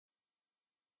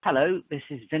Hello, this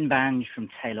is Vin Bange from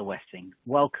Taylor Wessing.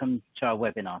 Welcome to our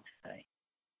webinar today.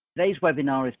 Today's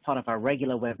webinar is part of our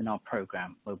regular webinar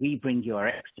program where we bring you our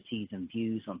expertise and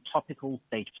views on topical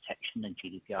data protection and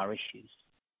GDPR issues.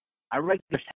 Our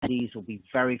regular attendees will be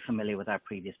very familiar with our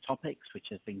previous topics, which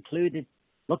have included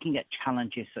looking at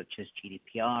challenges such as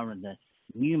GDPR and the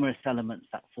numerous elements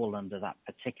that fall under that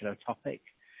particular topic,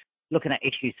 looking at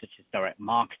issues such as direct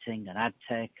marketing and ad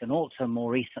tech, and also more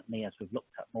recently, as we've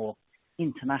looked at more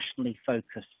internationally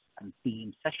focused and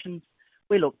themed sessions,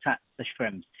 we looked at the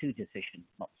Schrems II decision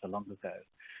not so long ago.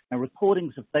 Now,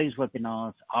 recordings of those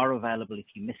webinars are available if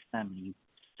you missed them and you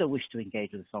still wish to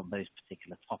engage with us on those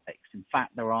particular topics. In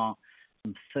fact, there are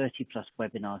some 30+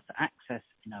 webinars to access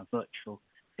in our virtual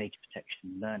data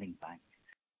protection learning bank.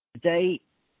 Today,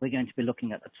 we're going to be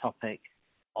looking at the topic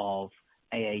of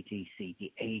AADC,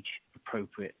 the Age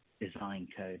Appropriate Design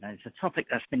Code. Now, it's a topic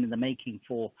that's been in the making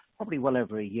for probably well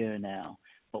over a year now,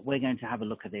 but we're going to have a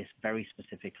look at this very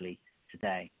specifically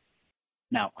today.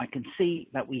 Now, I can see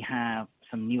that we have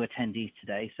some new attendees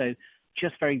today, so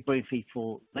just very briefly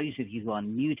for those of you who are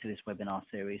new to this webinar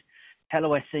series, Taylor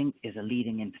Wessing is a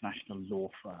leading international law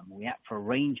firm. We act for a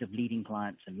range of leading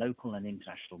clients in local and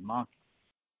international markets,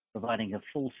 providing a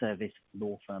full-service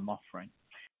law firm offering.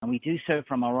 And we do so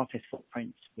from our office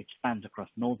footprints, which spans across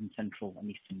Northern, Central, and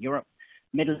Eastern Europe,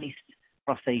 Middle East,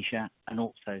 across Asia, and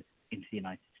also into the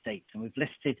United States. And we've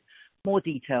listed more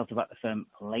details about the firm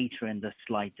later in the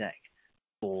slide deck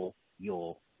for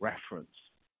your reference.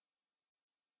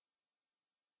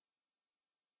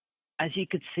 As you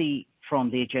could see from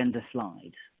the agenda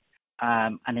slide,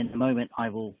 and in a moment I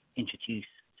will introduce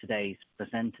today's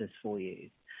presenters for you,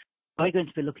 we're going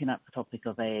to be looking at the topic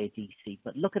of AADC,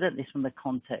 but look at this from the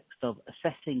context of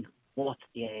assessing what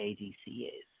the AADC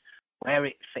is, where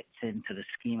it fits into the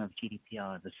scheme of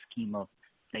GDPR, the scheme of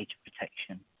data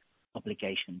protection,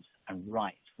 obligations and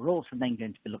rights. We're also then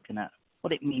going to be looking at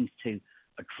what it means to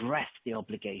address the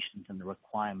obligations and the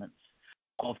requirements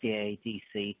of the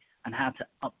AADC and how to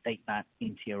update that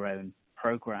into your own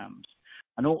programs.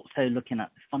 And also looking at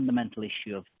the fundamental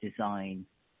issue of design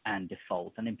and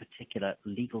default, and in particular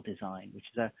legal design, which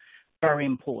is a very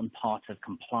important part of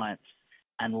compliance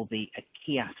and will be a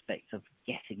key aspect of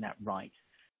getting that right,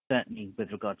 certainly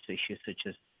with regards to issues such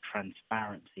as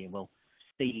transparency. And we'll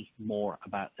see more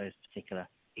about those particular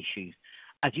issues.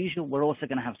 As usual, we're also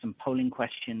going to have some polling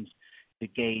questions to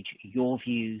gauge your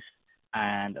views,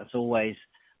 and as always,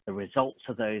 the results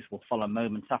of those will follow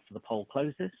moments after the poll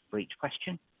closes for each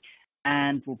question,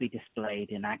 and will be displayed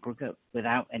in aggregate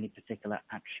without any particular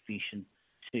attribution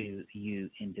to you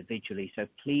individually. So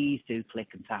please do click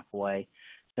and tap away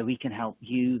so we can help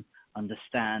you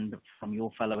understand from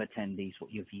your fellow attendees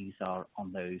what your views are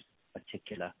on those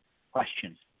particular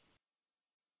questions.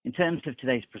 In terms of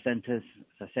today's presenters,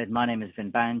 as I said, my name is Vin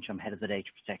Bange. I'm head of the data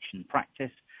protection practice,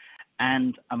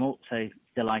 and I'm also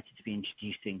delighted to be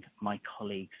introducing my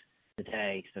colleagues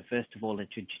today. So first of all, I'd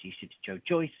introduce you to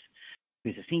Joyce,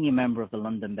 who's a senior member of the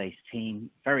London-based team,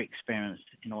 very experienced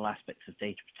in all aspects of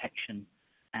data protection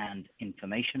and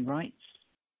information rights.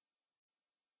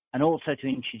 And also to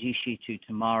introduce you to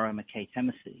Tamara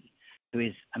Mackay-Temesy, who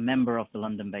is a member of the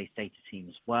London-based data team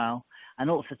as well, and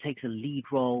also takes a lead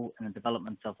role in the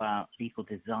development of our legal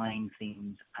design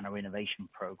themes and our innovation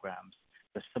programs.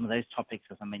 For some of those topics,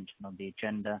 as I mentioned on the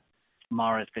agenda,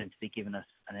 Tamara is going to be giving us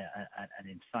an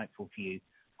insightful view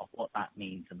of what that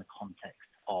means in the context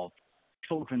of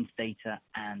children's data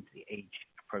and the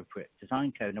age-appropriate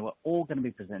design code. Now, we're all going to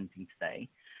be presenting today,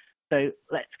 so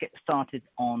let's get started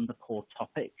on the core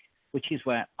topic, which is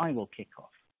where I will kick off.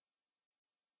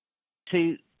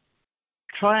 To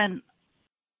try and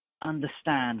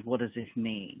understand what does this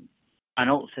mean, and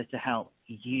also to help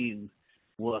you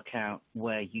work out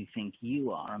where you think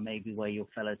you are and maybe where your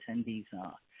fellow attendees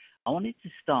are, I wanted to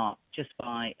start just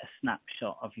by a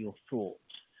snapshot of your thoughts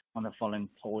on the following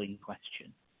polling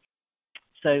question.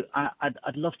 So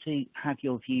I'd love to have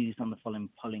your views on the following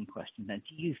polling question. Then,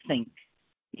 do you think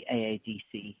the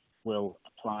AADC will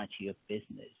apply to your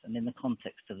business? And in the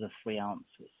context of the three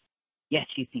answers, yes,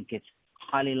 you think it's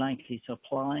highly likely to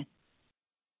apply.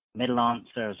 Middle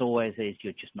answer, as always, is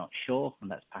you're just not sure, and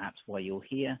that's perhaps why you're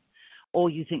here. Or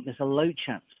you think there's a low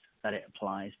chance that it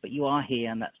applies, but you are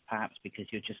here, and that's perhaps because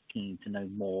you're just keen to know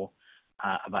more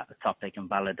about the topic and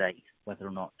validate whether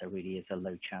or not there really is a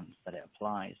low chance that it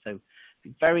applies. So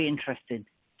be very interested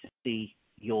to see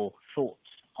your thoughts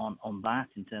on that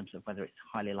in terms of whether it's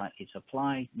highly likely to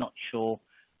apply, not sure,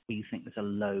 or you think there's a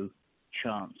low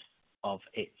chance of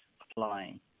it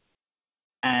applying.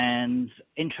 And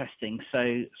interesting,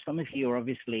 so some of you are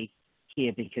obviously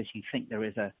here because you think there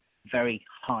is a very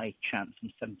high chance,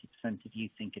 and 70% of you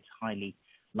think it's highly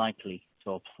likely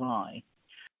to apply.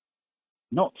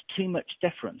 Not too much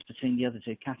difference between the other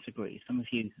two categories. Some of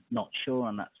you not sure,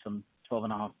 and that's some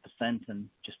 12.5%, and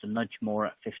just a nudge more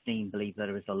at 15 believe that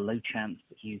there is a low chance,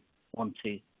 that you want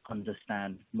to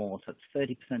understand more. So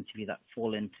it's 30% of you that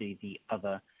fall into the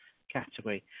other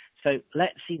category. So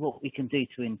let's see what we can do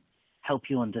to help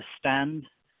you understand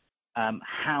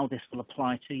how this will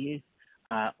apply to you,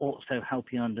 also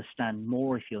help you understand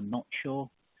more if you're not sure,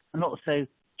 and also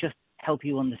just help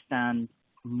you understand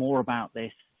more about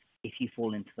this if you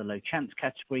fall into the low chance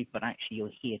category, but actually you're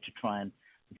here to try and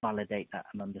validate that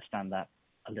and understand that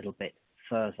a little bit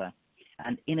further.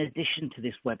 And in addition to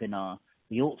this webinar,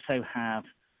 we also have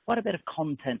quite a bit of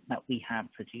content that we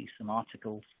have produced, some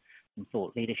articles, some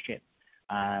thought leadership,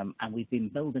 and we've been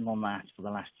building on that for the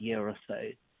last year or so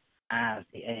as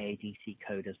the AADC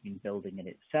code has been building in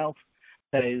itself.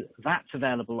 So that's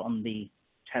available on the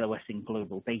Taylor Wessing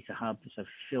Global Data Hub, so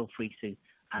feel free to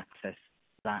access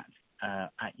that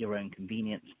at your own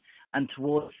convenience. And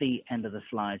towards the end of the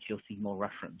slides, you'll see more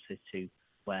references to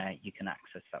where you can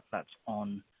access that. That's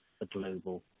on the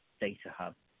Global Data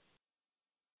Hub.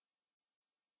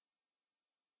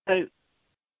 So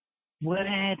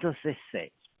where does this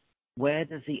sit? Where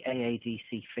does the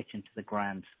AADC fit into the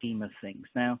grand scheme of things?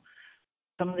 Now,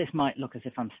 some of this might look as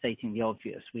if I'm stating the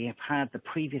obvious. We have had the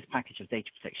previous package of data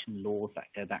protection laws that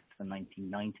go back to the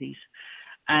 1990s,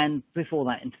 and before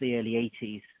that into the early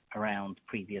 80s around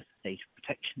previous data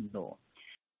protection law.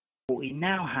 What we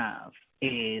now have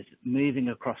is moving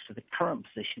across to the current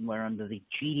position where under the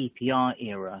GDPR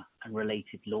era and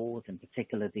related laws, in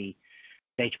particular the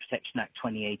Data Protection Act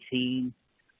 2018,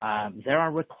 there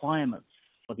are requirements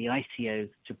for the ICO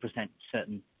to present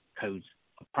certain codes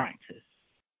of practice.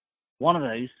 One of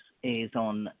those is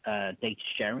on data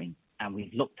sharing, and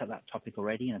we've looked at that topic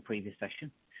already in a previous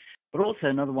session. But also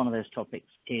another one of those topics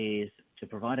is to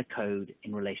provide a code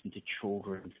in relation to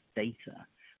children's data,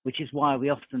 which is why we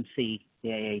often see the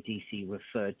AADC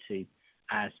referred to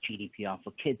as GDPR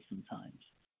for kids sometimes.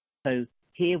 So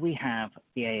here we have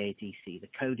the AADC. The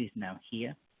code is now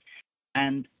here,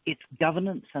 and its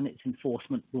governance and its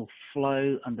enforcement will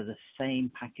flow under the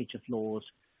same package of laws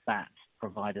that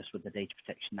provide us with the Data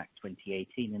Protection Act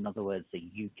 2018, in other words, the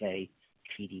UK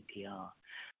GDPR.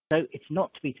 So it's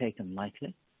not to be taken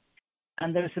lightly.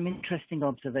 And there are some interesting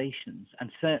observations, and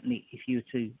certainly if you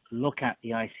were to look at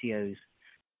the ICO's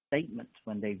statement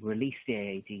when they released the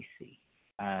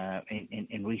AADC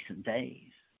in recent days,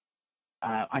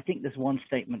 I think there's one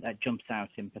statement that jumps out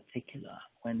in particular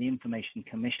when the Information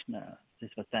Commissioner,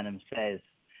 Elizabeth Denham, says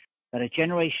that a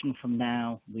generation from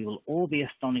now, we will all be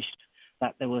astonished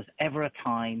that there was ever a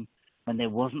time when there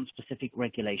wasn't specific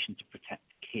regulation to protect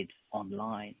kids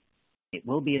online. It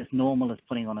will be as normal as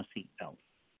putting on a seatbelt.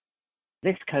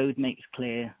 This code makes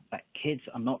clear that kids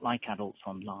are not like adults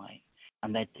online,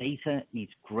 and their data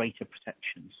needs greater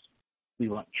protections. We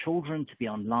want children to be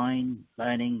online,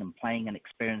 learning and playing and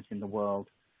experiencing the world,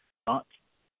 but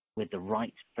with the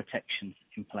right protections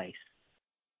in place.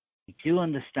 We do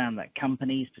understand that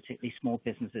companies, particularly small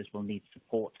businesses, will need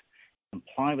support to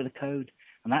comply with the code,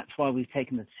 and that's why we've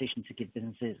taken the decision to give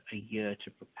businesses a year to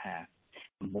prepare,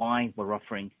 and why we're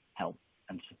offering help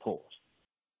and support.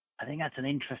 I think that's an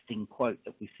interesting quote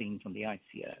that we've seen from the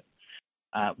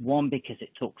ICO. One, because it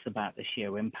talks about the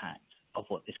sheer impact of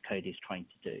what this code is trying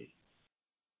to do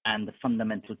and the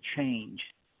fundamental change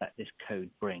that this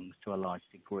code brings to a large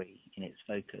degree in its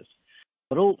focus,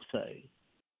 but also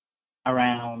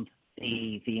around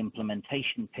the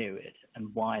implementation period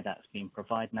and why that's been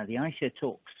provided. Now, the ICO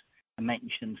talks and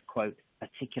mentions, quote,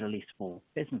 particularly small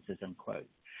businesses, unquote.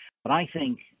 But I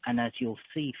think, and as you'll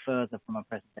see further from our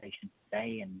presentation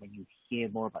today, and when you hear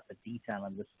more about the detail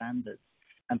and the standards,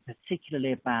 and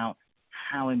particularly about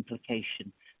how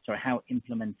implementation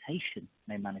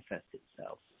may manifest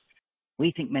itself,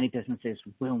 we think many businesses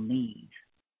will need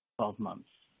 12 months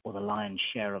or the lion's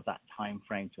share of that time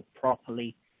frame to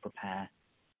properly prepare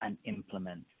and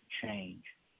implement change.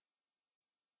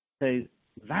 So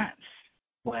that's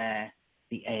where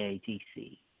the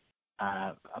AADC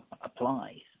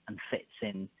applies and fits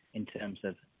in terms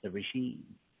of the regime.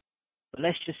 But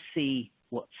let's just see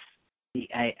what the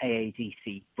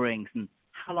AADC brings and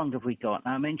how long have we got.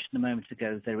 Now, I mentioned a moment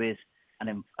ago there is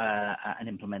an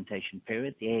implementation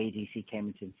period. The AADC came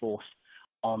into force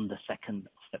on the 2nd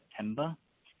of September,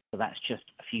 so that's just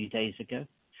a few days ago.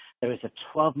 There is a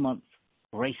 12-month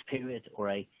grace period or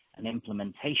an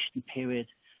implementation period.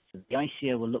 So the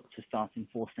ICO will look to start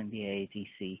enforcing the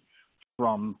AADC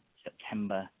from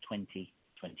September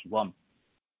 2021.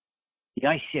 The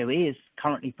ICO is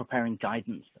currently preparing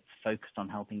guidance that focused on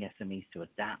helping SMEs to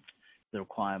adapt to the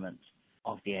requirements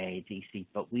of the AADC,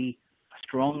 but we are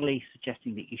strongly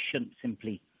suggesting that you shouldn't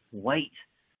simply wait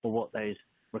for what those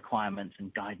requirements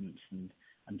and guidance and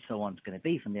so on is going to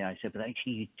be from the ICO, but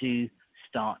actually you do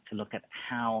start to look at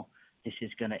how this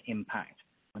is going to impact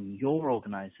on your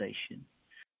organization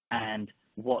and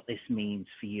what this means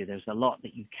for you. There's a lot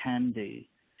that you can do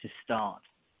to start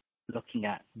looking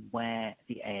at where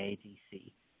the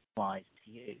AADC applies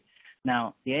to you.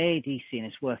 Now, the AADC, and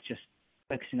it's worth just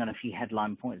focusing on a few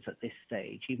headline points at this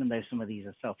stage, even though some of these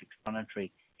are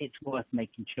self-explanatory, it's worth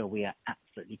making sure we are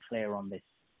absolutely clear on this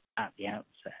at the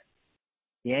outset.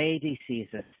 The AADC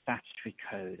is a statutory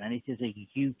code, and it is a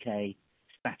UK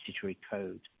statutory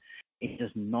code. It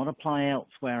does not apply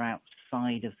elsewhere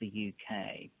outside of the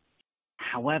UK.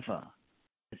 However,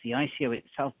 as the ICO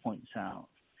itself points out,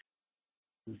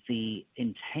 the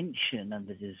intention and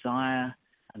the desire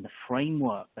and the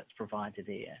framework that's provided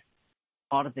here,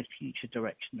 part of the future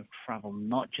direction of travel,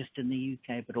 not just in the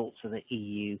UK, but also the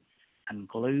EU and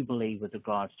globally with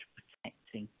regards to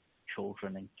protecting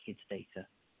children and kids' data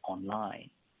online.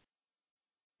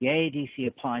 The AADC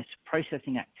applies to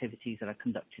processing activities that are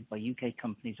conducted by UK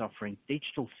companies offering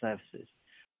digital services,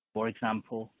 for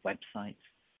example, websites,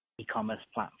 e-commerce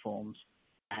platforms,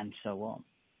 and so on.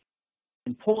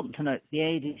 Important to note, the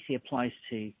AADC applies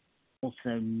to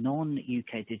also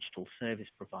non-UK digital service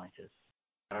providers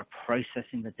that are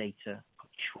processing the data of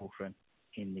children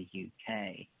in the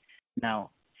UK.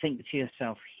 Now, think to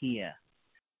yourself here,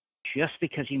 just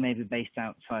because you may be based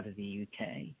outside of the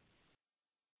UK,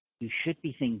 you should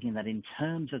be thinking that in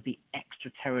terms of the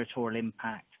extraterritorial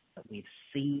impact that we've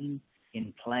seen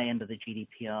in play under the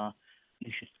GDPR,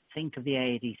 you should think of the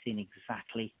AADC in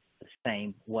exactly the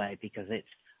same way, because it's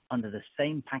under the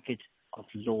same package of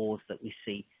laws that we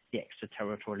see the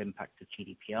extraterritorial impact of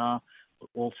GDPR, but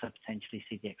also potentially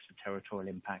see the extraterritorial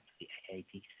impact of the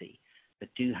AADC. But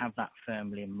do have that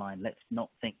firmly in mind. Let's not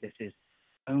think this is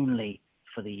only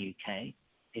for the UK.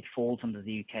 It falls under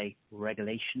the UK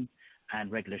regulation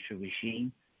and regulatory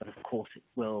regime, but of course it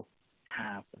will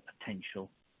have the potential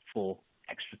for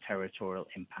extraterritorial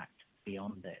impact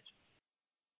beyond it.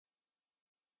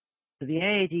 So the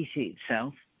AADC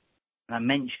itself, and I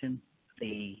mentioned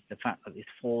the fact that this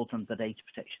falls under the Data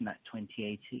Protection Act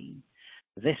 2018.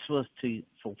 This was to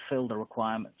fulfill the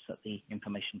requirements that the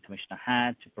Information Commissioner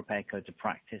had to prepare codes of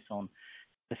practice on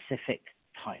specific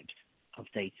types of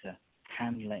data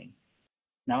handling.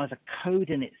 Now, as a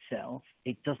code in itself,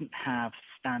 it doesn't have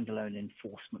standalone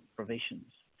enforcement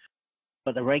provisions,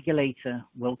 but the regulator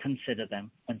will consider them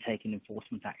when taking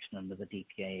enforcement action under the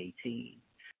DPA 18.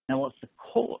 Now, whilst the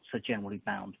courts are generally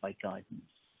bound by guidance,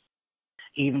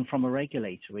 even from a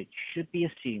regulator, it should be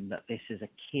assumed that this is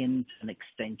akin to an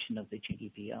extension of the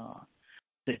GDPR.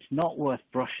 So it's not worth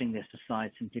brushing this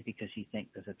aside simply because you think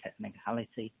there's a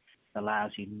technicality that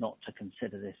allows you not to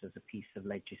consider this as a piece of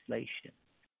legislation.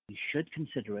 You should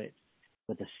consider it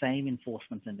with the same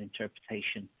enforcement and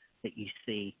interpretation that you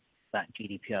see that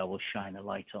GDPR will shine a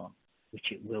light on,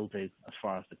 which it will do as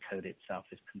far as the code itself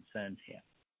is concerned here.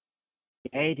 The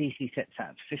AADC sets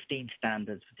out 15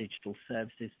 standards for digital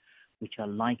services which are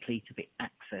likely to be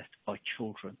accessed by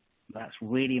children. That's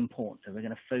really important. So we're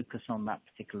going to focus on that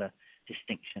particular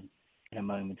distinction in a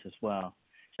moment as well.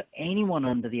 So anyone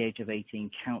under the age of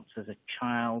 18 counts as a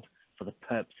child for the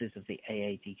purposes of the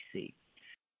AADC.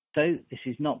 So this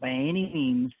is not by any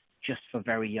means just for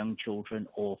very young children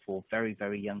or for very,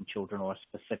 very young children or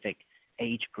a specific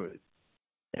age group.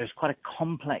 There's quite a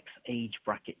complex age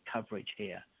bracket coverage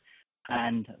here,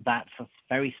 and that's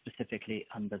very specifically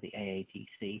under the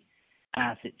AADC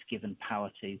as it's given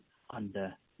power to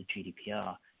under the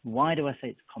GDPR. Why do I say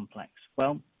it's complex?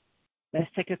 Well, let's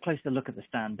take a closer look at the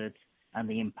standards and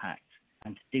the impact.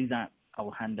 And to do that, I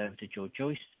will hand over to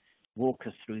Joyce to walk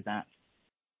us through that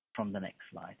from the next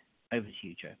slide. Over to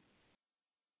you, Jo.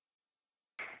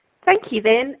 Thank you,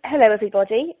 Vin. Hello,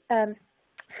 everybody.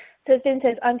 So as Vin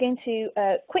says, I'm going to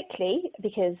quickly,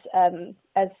 because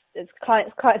as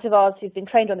clients of ours who've been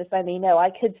trained on this by me know, I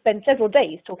could spend several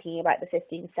days talking about the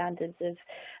 15 standards of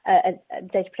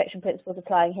data protection principles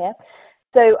applying here.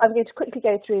 So I'm going to quickly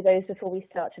go through those before we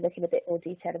start to look in a bit more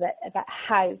detail about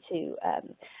how to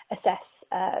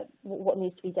assess what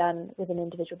needs to be done within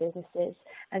individual businesses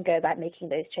and go about making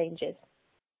those changes.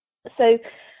 So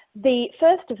the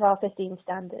first of our 15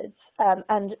 standards,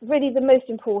 and really the most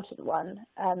important one,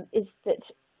 is that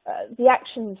the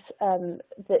actions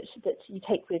that you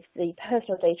take with the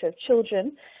personal data of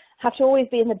children have to always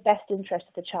be in the best interest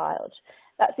of the child.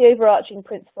 That's the overarching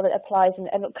principle that applies, and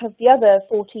kind of the other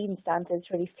 14 standards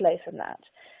really flow from that.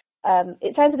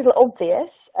 It sounds a little obvious,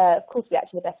 of course we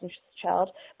act in the best interest of the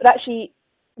child, but actually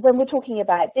when we're talking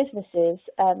about businesses,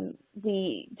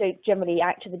 we don't generally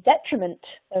act to the detriment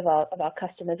of our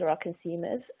customers or our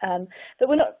consumers, but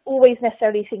we're not always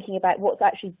necessarily thinking about what's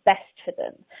actually best for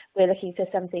them. We're looking for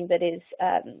something that is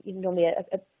normally a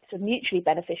sort of mutually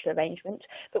beneficial arrangement,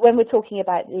 but when we're talking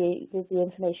about the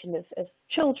information of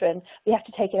children, we have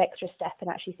to take an extra step and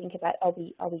actually think about are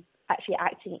we actually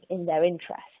acting in their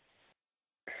interest.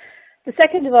 The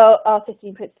second of our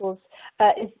 15 principles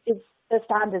is the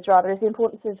standards rather, is the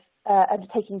importance of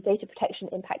undertaking data protection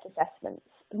impact assessments.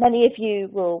 Many of you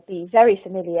will be very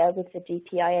familiar with the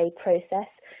DPIA process.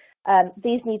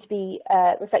 These need to be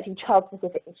reflecting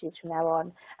child-specific issues from now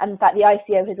on. And in fact, the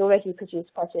ICO has already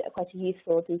produced quite a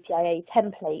useful DPIA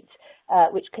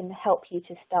template, which can help you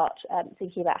to start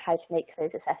thinking about how to make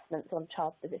those assessments on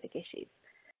child-specific issues.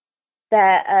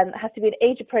 There has to be an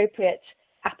age-appropriate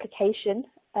application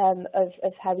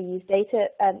of how we use data.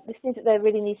 This means that there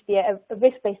really needs to be a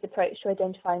risk-based approach to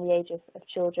identifying the age of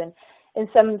children. In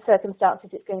some circumstances,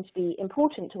 it's going to be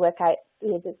important to work out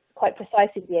quite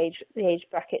precisely the age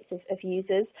brackets of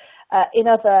users. In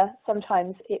other,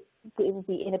 sometimes it will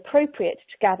be inappropriate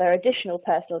to gather additional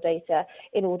personal data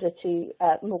in order to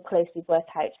more closely work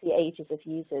out the ages of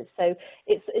users. So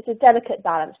it's a delicate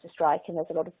balance to strike, and there's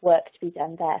a lot of work to be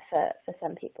done there for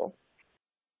some people.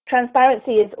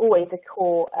 Transparency is always a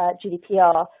core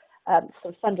GDPR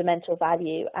sort of fundamental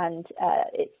value, and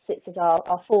it sits as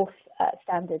our fourth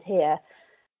standard here.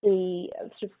 The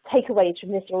sort of takeaways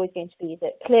from this are always going to be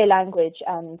that clear language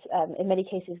and, in many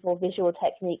cases, more visual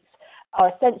techniques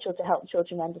are essential to help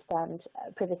children understand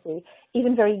privacy.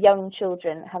 Even very young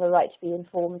children have a right to be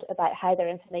informed about how their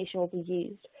information will be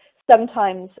used.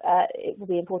 Sometimes it will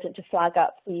be important to flag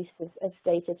up the use of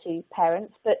data to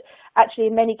parents, but actually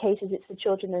in many cases it's the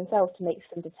children themselves to make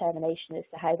some determination as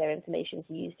to how their information is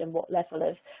used and what level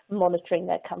of monitoring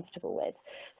they're comfortable with.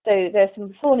 So there are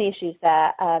some thorny issues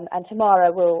there, and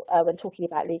Tamara will, when talking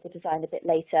about legal design a bit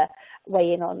later,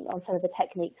 weigh in on some of the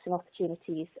techniques and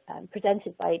opportunities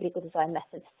presented by legal design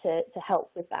methods to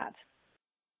help with that.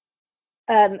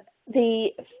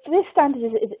 This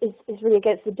standard is really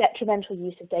against the detrimental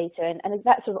use of data, and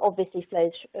that sort of obviously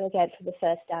flows again from the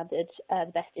first standard,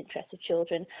 the best interest of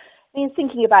children. It means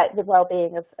thinking about the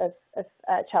well-being of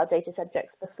child data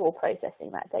subjects before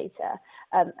processing that data,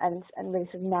 and really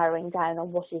sort of narrowing down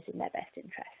on what is in their best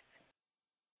interest.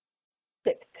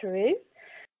 Flip through.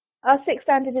 Our sixth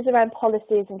standard is around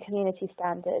policies and community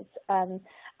standards,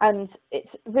 and it's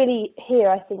really here,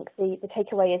 I think, the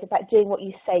takeaway is about doing what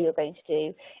you say you're going to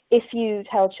do. If you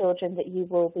tell children that you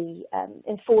will be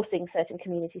enforcing certain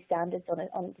community standards on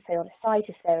a site,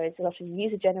 if there is a lot of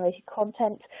user-generated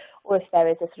content, or if there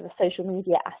is a sort of a social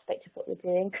media aspect of what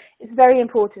you're doing, it's very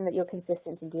important that you're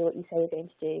consistent and do what you say you're going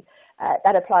to do.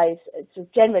 That applies sort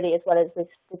of generally as well as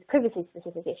with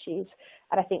privacy-specific issues.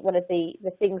 And I think one of the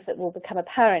things that will become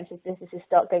apparent as businesses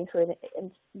start going through and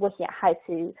working out how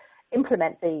to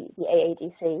implement the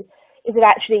AADC is that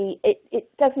actually it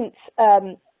doesn't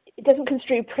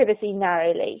construe privacy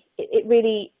narrowly. It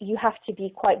really, you have to be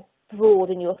quite broad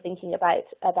in your thinking about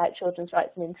children's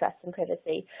rights and interests and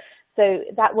privacy. So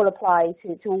that will apply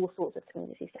to all sorts of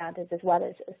community standards as well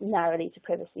as narrowly to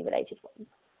privacy related ones.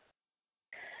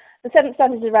 The seventh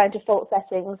standard is around default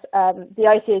settings. The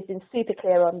ICO has been super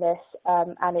clear on this,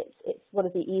 and it's one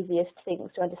of the easiest things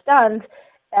to understand,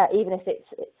 even if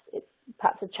it's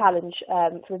perhaps a challenge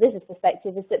from a business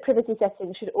perspective, is that privacy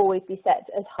settings should always be set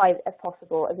as high as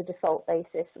possible as a default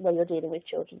basis when you're dealing with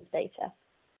children's data.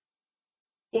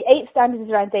 The eighth standard is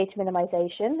around data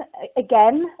minimization.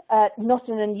 Again, not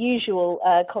an unusual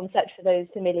concept for those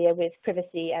familiar with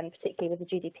privacy and particularly with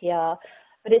the GDPR,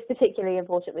 but it's particularly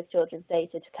important with children's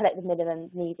data to collect the minimum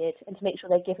needed and to make sure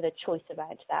they're given a choice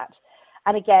around that.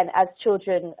 And again, as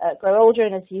children grow older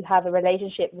and as you have a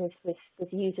relationship with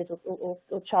users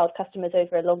or child customers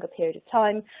over a longer period of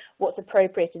time, what's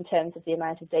appropriate in terms of the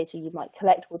amount of data you might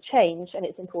collect will change, and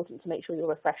it's important to make sure you're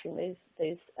refreshing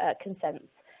those consents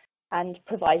and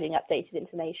providing updated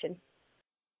information.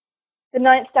 The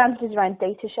ninth standard is around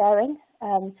data sharing.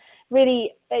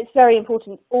 Really, it's very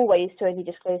important always to only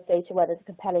disclose data where there's a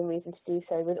compelling reason to do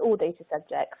so with all data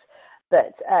subjects.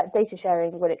 But data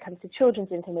sharing when it comes to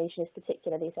children's information is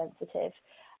particularly sensitive.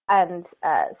 And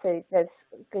so there's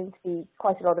going to be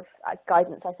quite a lot of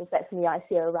guidance, I suspect, from the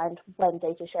ICO around when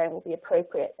data sharing will be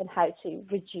appropriate and how to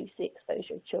reduce the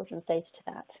exposure of children's data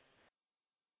to that.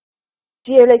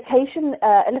 Geolocation,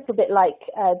 a little bit like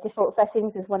default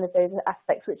settings, is one of those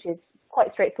aspects which is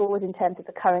quite straightforward in terms of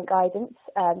the current guidance.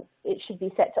 It should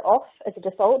be set to off as a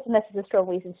default unless there's a strong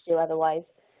reason to do otherwise.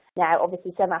 Now,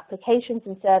 obviously, some applications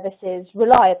and services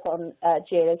rely upon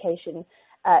geolocation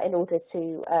in order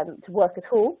to work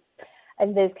at all.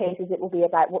 In those cases, it will be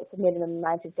about what's the minimum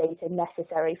amount of data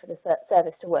necessary for the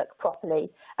service to work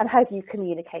properly, and how do you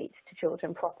communicate to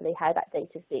children properly how that data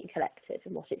is being collected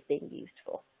and what it's being used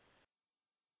for.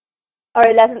 Our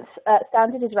 11th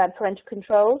standard is around parental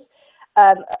controls.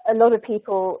 A lot of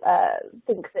people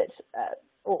think that,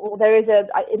 or there is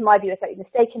in my view, a slightly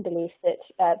mistaken belief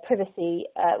that privacy,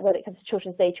 when it comes to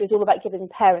children's data, is all about giving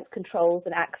parents controls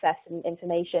and access and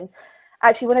information.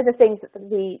 Actually, one of the things that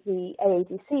the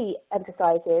AADC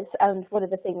emphasises, and one of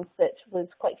the things that was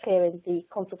quite clear in the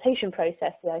consultation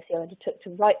process the ICO undertook to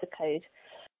write the code,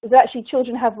 is that actually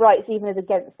children have rights even as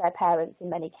against their parents in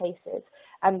many cases,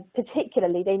 and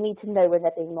particularly they need to know when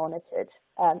they're being monitored.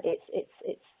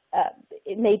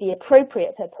 It may be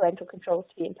appropriate for parental controls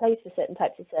to be in place for certain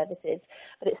types of services,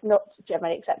 but it's not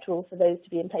generally acceptable for those to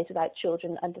be in place without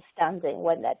children understanding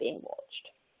when they're being watched.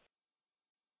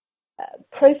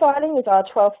 Profiling is our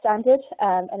 12th standard,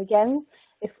 and again,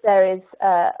 if there is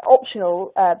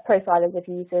optional profiling of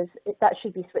users, that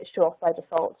should be switched off by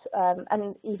default,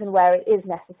 and even where it is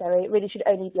necessary, it really should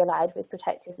only be allowed with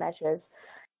protective measures.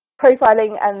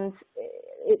 Profiling and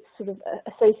its sort of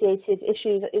associated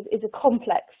issues is a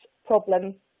complex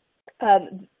problem.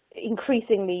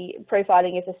 Increasingly,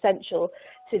 profiling is essential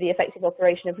to the effective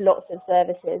operation of lots of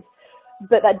services,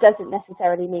 but that doesn't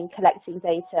necessarily mean collecting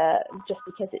data just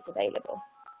because it's available.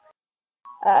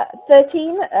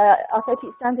 13, our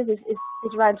 13th standard is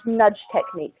around nudge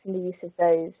techniques and the use of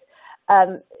those.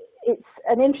 It's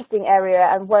an interesting area,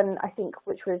 and one I think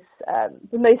which was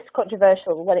the most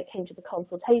controversial when it came to the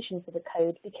consultation for the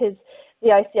code, because the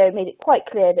ICO made it quite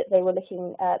clear that they were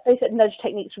looking both at nudge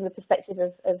techniques from the perspective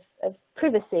of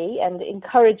privacy and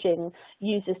encouraging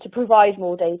users to provide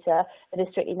more data that is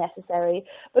strictly necessary,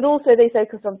 but also they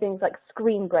focused on things like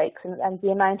screen breaks and the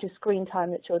amount of screen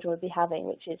time that children would be having,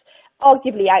 which is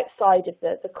arguably outside of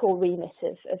the core remit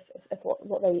of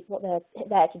what they're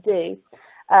there to do.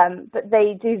 But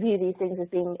they do view these things as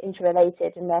being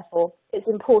interrelated, and therefore it's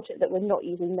important that we're not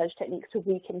using nudge techniques to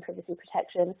weaken privacy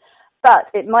protection. But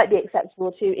it might be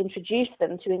acceptable to introduce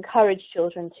them to encourage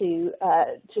children to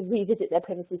revisit their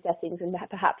privacy settings and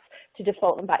perhaps to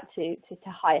default them back to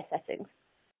higher settings.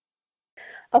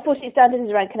 Our 14th standard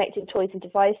is around connected toys and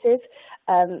devices.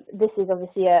 This is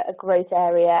obviously a growth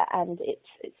area, and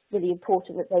it's really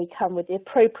important that they come with the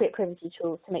appropriate privacy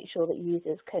tools to make sure that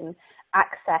users can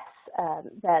access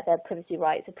their privacy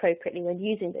rights appropriately when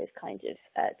using those kinds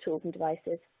of tools and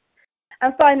devices.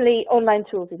 And finally, online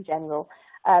tools in general.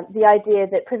 The idea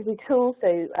that privacy tools,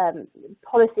 so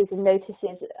policies and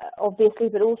notices, obviously,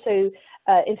 but also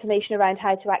information around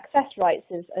how to access rights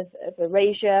of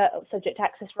erasure, of subject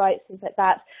access rights, things like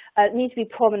that, need to be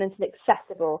prominent and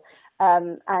accessible.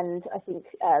 And I think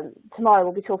Tamara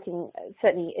will be talking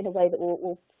certainly in a way that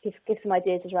will give some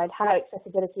ideas around how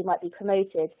accessibility might be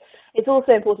promoted. It's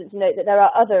also important to note that there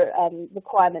are other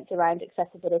requirements around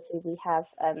accessibility. We have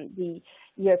the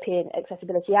European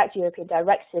Accessibility Act, European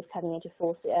Directive coming into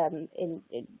force in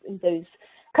those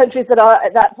countries that are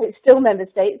still member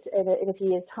states in a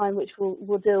few years' time, which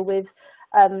will deal with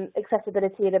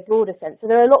accessibility in a broader sense. So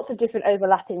there are lots of different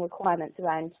overlapping requirements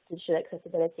around digital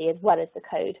accessibility as well as the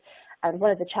code. And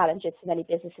one of the challenges for many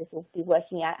businesses will be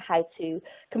working out how to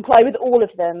comply with all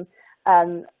of them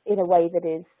in a way that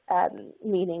is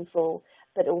meaningful,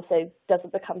 but also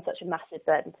doesn't become such a massive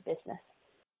burden to business.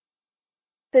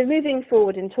 So moving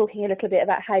forward and talking a little bit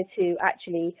about how to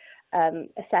actually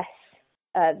assess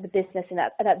the business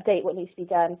and update what needs to be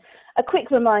done. A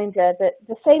quick reminder that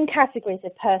the same categories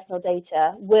of personal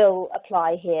data will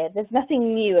apply here. There's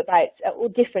nothing new about or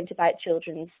different about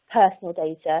children's personal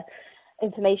data.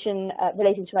 Information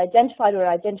relating to an identified or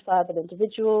identifiable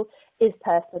individual is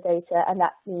personal data, and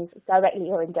that means directly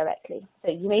or indirectly.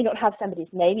 So you may not have somebody's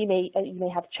name, you may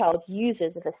have child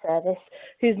users of a service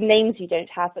whose names you don't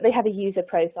have, but they have a user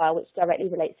profile which directly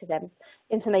relates to them.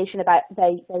 Information about their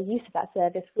use of that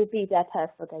service will be their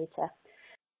personal data.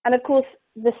 And of course,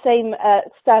 the same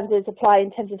standards apply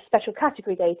in terms of special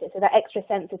category data, so that extra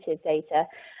sensitive data.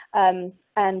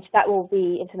 And that will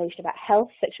be information about health,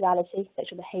 sexuality,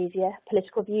 sexual behaviour,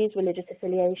 political views, religious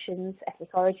affiliations, ethnic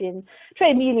origin.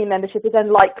 Trade union membership is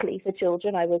unlikely for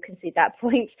children, I will concede that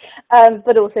point,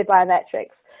 but also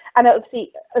biometrics. And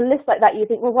obviously, a list like that, you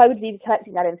think, well, why would we be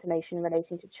collecting that information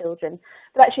relating to children?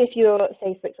 But actually, if you're,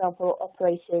 say, for example,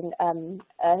 operating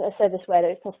a service where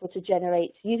it's possible to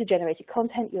generate user-generated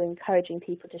content, you're encouraging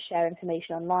people to share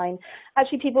information online.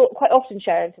 Actually, people quite often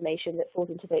share information that falls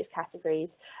into those categories.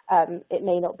 It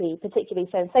may not be particularly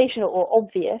sensational or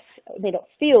obvious. It may not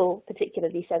feel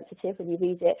particularly sensitive when you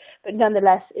read it, but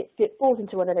nonetheless, it falls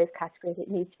into one of those categories.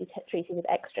 It needs to be treated with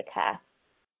extra care.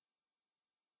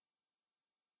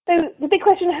 So the big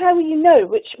question, how will you know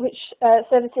which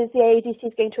services the AADC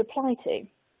is going to apply to?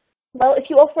 Well, if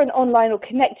you offer an online or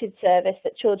connected service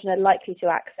that children are likely to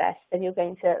access, then you're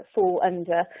going to fall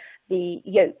under the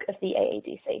yoke of the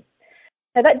AADC.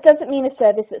 Now, that doesn't mean a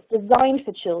service that's designed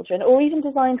for children or even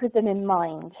designed with them in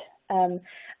mind. And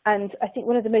I think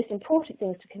one of the most important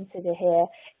things to consider here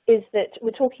is that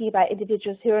we're talking about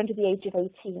individuals who are under the age of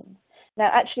 18. Now,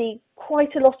 actually,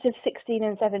 quite a lot of 16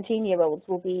 and 17-year-olds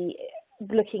will be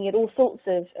looking at all sorts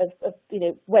of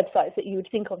websites that you would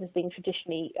think of as being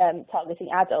traditionally targeting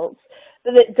adults,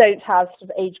 but that don't have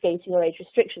sort of age gating or age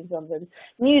restrictions on them.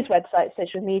 News websites,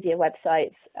 social media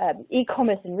websites,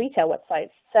 e-commerce and retail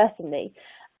websites, certainly.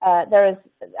 There is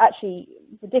actually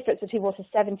the difference between what a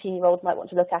 17-year-old might want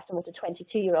to look at and what a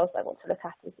 22-year-old might want to look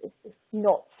at is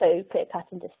not so clear-cut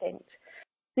and distinct.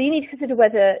 So you need to consider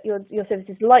whether your service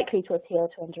is likely to appeal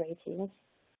to under 18s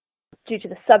due to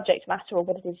the subject matter or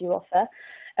what it is you offer.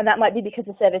 And that might be because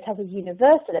the service has a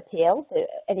universal appeal, so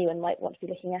anyone might want to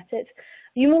be looking at it.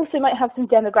 You also might have some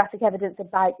demographic evidence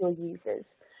about your users.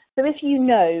 So if you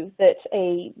know that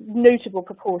a notable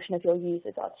proportion of your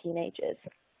users are teenagers,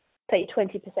 say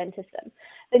 20% of them,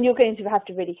 then you're going to have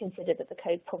to really consider that the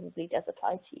code probably does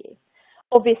apply to you.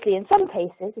 Obviously, in some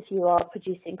cases, if you are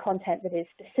producing content that is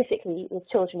specifically with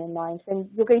children in mind, then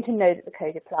you're going to know that the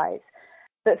code applies.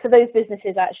 But for those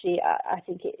businesses, actually, I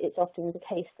think it's often the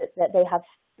case that they have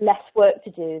less work to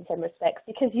do in some respects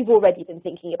because you've already been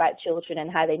thinking about children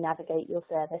and how they navigate your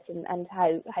service and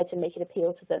how to make it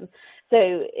appeal to them.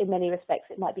 So in many respects,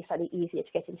 it might be slightly easier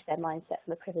to get into their mindset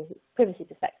from a privacy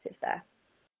perspective there.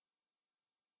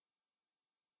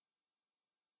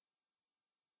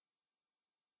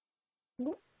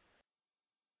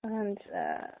 And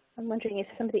I'm wondering if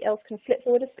somebody else can flip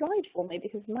forward a slide for me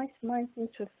because mine seems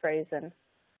to have frozen.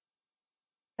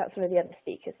 Perhaps one of the other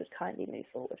speakers would kindly move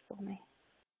forward for me.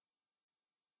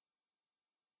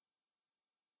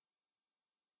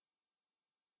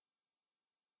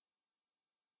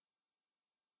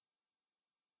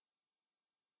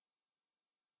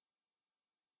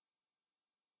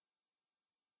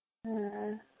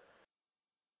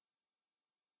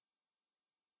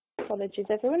 Apologies,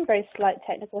 everyone. Very slight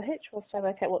technical hitch whilst I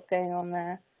work out what's going on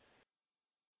there.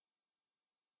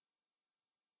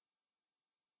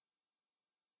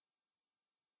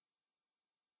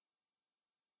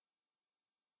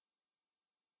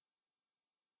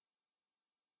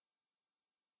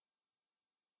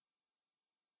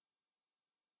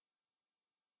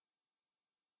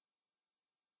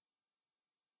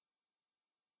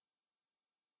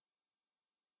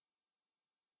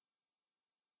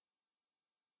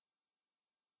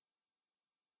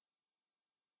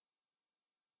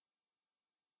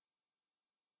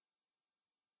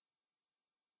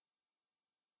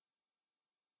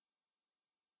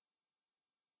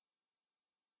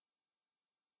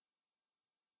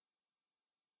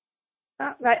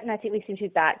 Right, and I think we seem to be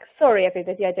back. Sorry,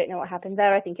 everybody, I don't know what happened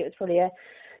there. I think it was probably a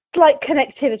slight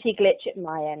connectivity glitch at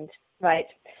my end. Right,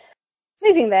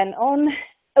 moving then on.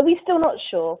 Are we still not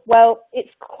sure? Well,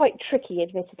 it's quite tricky,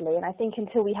 admittedly, and I think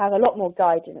until we have a lot more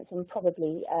guidance and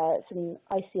probably some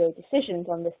ICO decisions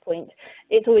on this point,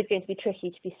 it's always going to be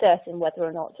tricky to be certain whether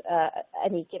or not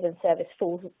any given service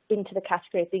falls into the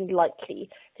category of being likely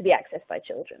to be accessed by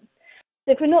children.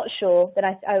 So if we're not sure, then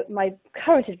my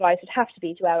current advice would have to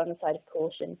be to err on the side of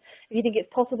caution. If you think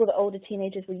it's possible that older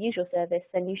teenagers will use your service,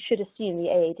 then you should assume the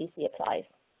AADC applies.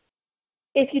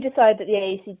 If you decide that the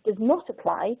AADC does not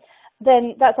apply,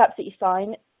 then that's absolutely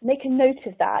fine. Make a note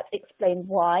of that, explain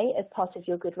why as part of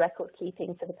your good record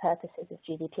keeping for the purposes of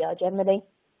GDPR generally.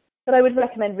 But I would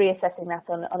recommend reassessing that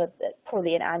on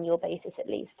probably an annual basis at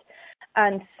least.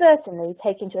 And certainly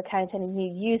take into account any new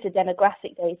user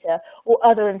demographic data or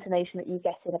other information that you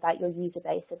get in about your user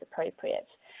base as appropriate.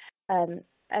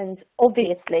 And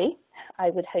obviously, I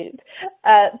would hope,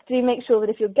 do make sure that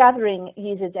if you're gathering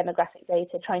user demographic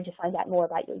data, trying to find out more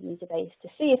about your user base to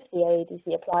see if the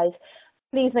AADC applies,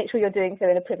 please make sure you're doing so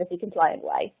in a privacy compliant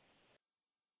way.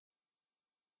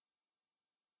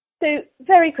 So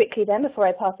very quickly then, before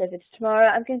I pass over to Tamara,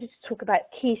 I'm going to talk about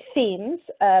key themes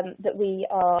that we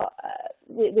are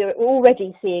we're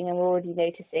already seeing and we're already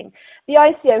noticing. The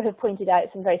ICO have pointed out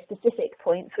some very specific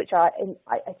points, which are,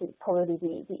 I think,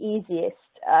 probably the easiest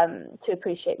to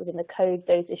appreciate within the code,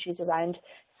 those issues around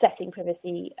setting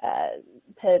privacy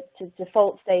to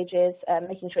default stages,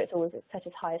 making sure it's always set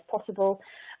as high as possible,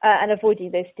 and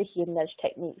avoiding those sticky and nudge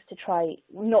techniques to try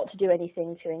not to do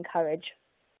anything to encourage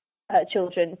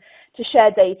children to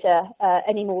share data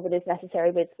any more than is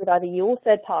necessary with either you or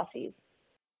third parties.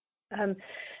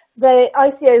 The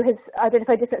ICO has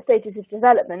identified different stages of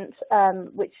development,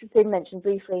 which have been mentioned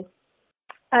briefly.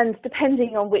 And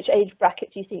depending on which age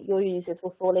bracket you think your users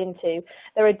will fall into,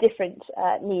 there are different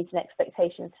needs and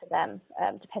expectations for them,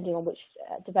 depending on which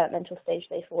developmental stage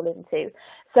they fall into.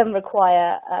 Some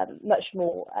require much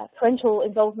more parental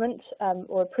involvement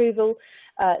or approval.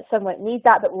 Some won't need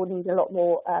that, but will need a lot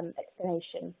more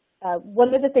explanation.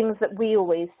 One of the things that we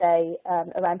always say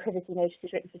around privacy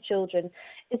notices written for children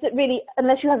is that really,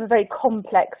 unless you have a very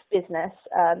complex business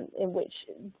in which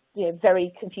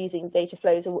very confusing data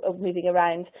flows are moving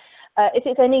around, if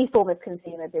it's any form of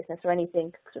consumer business or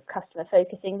anything sort of customer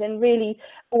focusing, then really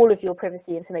all of your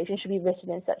privacy information should be written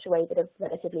in such a way that a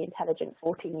relatively intelligent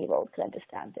 14-year-old can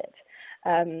understand it.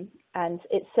 And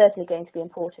it's certainly going to be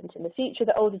important in the future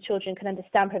that older children can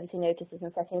understand privacy notices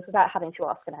and settings without having to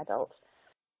ask an adult.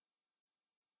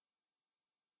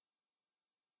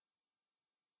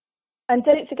 And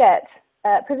don't forget,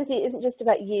 privacy isn't just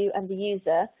about you and the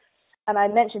user. And I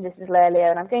mentioned this a little earlier,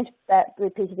 and I'm going to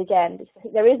repeat it again, because I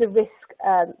think there is a risk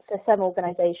for some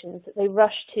organisations that they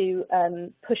rush to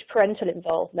push parental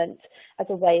involvement as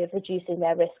a way of reducing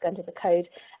their risk under the code.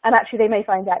 And actually, they may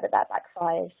find out that that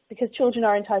backfires, because children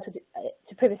are entitled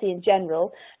to privacy in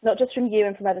general, not just from you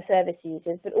and from other service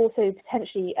users, but also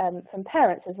potentially from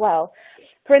parents as well.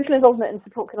 Parental involvement and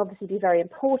support can obviously be very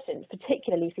important,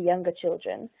 particularly for younger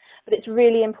children, but it's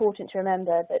really important to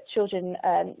remember that children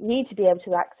need to be able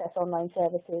to access online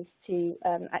services to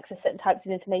access certain types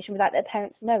of information without their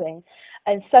parents knowing.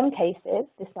 In some cases,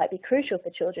 this might be crucial for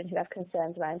children who have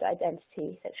concerns around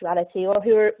identity, sexuality, or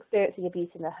who are experiencing abuse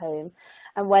in the home,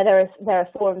 and where there are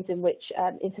forums in which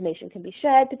information can be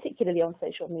shared, particularly on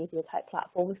social media type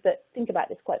platforms, but think about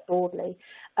this quite broadly.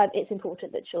 It's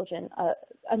important that children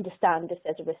understand if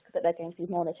there's a risk that they're going to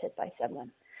be monitored by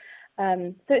someone.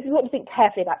 So it's important to think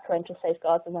carefully about parental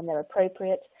safeguards and when they're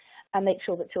appropriate, and make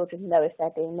sure that children know if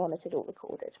they're being monitored or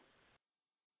recorded.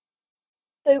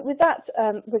 So with that,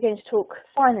 we're going to talk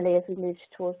finally, as we move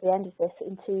towards the end of this,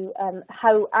 into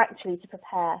how actually to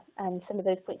prepare, and some of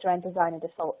those points around design and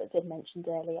default that Vin mentioned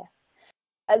earlier.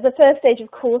 At the first stage, of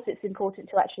course, it's important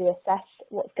to actually assess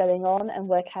what's going on and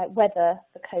work out whether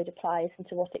the code applies and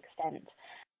to what extent.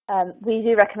 We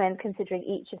do recommend considering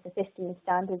each of the 15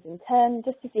 standards in turn,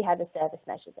 just to see how the service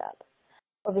measures up.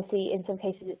 Obviously, in some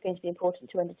cases, it's going to be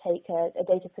important to undertake a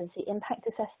data privacy impact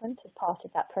assessment as part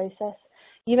of that process.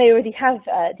 You may already have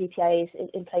DPIAs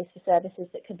in place for services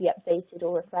that can be updated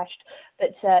or refreshed,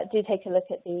 but do take a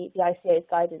look at the ICO's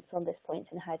guidance on this point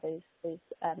and how those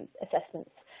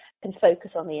assessments can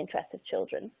focus on the interests of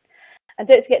children. And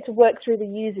don't forget to work through the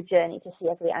user journey to see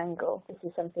every angle. This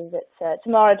is something that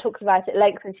Tamara talks about at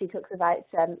length when she talks about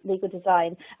legal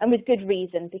design, and with good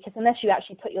reason, because unless you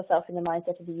actually put yourself in the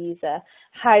mindset of the user,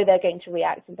 how they're going to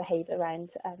react and behave around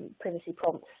privacy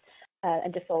prompts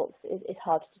and defaults is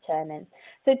hard to determine.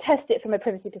 So test it from a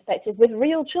privacy perspective with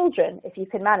real children, if you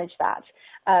can manage that.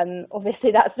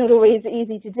 Obviously, that's not always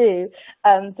easy to do,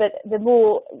 but the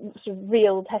more sort of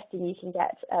real testing you can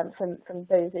get from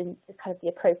those in kind of the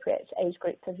appropriate age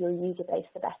groups of your user base,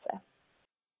 the better.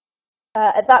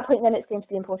 At that point, then, it's going to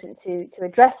be important to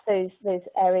address those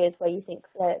areas where you think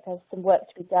there's some work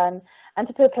to be done, and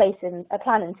to put a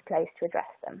plan into place to address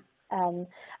them.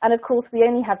 And of course, we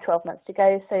only have 12 months to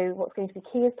go, so what's going to be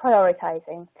key is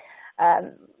prioritising.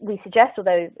 We suggest,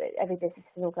 although every business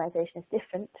and organisation is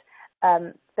different,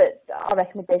 but our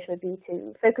recommendation would be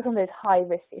to focus on those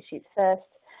high-risk issues first,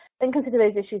 then consider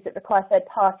those issues that require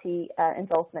third-party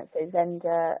involvement, so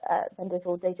vendors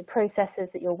or data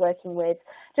processors that you're working with,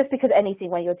 just because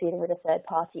anything where you're dealing with a third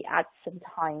party adds some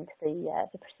time to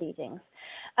the proceedings.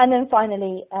 And then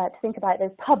finally, to think about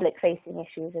those public-facing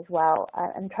issues as well,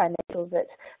 and try and make sure that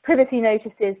privacy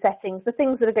notices, settings, the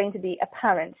things that are going to be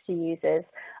apparent to users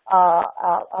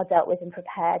are dealt with and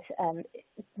prepared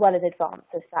well in advance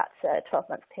of that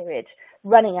 12-month period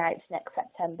running out next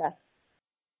September.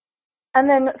 And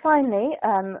then finally,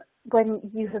 when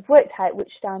you have worked out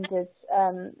which standards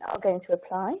are going to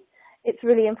apply, it's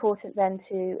really important then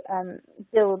to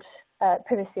build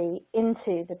privacy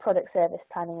into the product service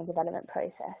planning and development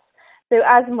process. So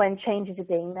as and when changes are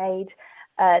being made,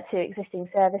 to existing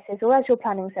services, or as you're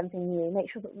planning something new,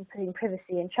 make sure that we're putting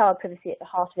privacy and child privacy at the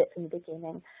heart of it from the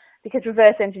beginning, because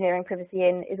reverse engineering privacy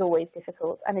in is always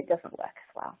difficult and it doesn't work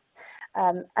as well.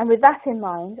 And with that in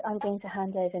mind, I'm going to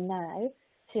hand over now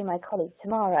to my colleague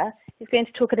Tamara, who's going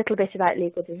to talk a little bit about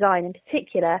legal design in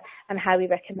particular and how we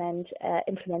recommend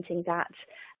implementing that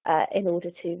in order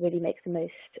to really make the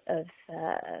most of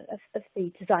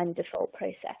the design and default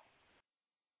process.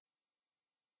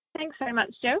 Thanks very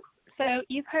much, Jo. So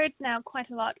you've heard now quite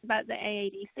a lot about the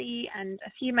AADC and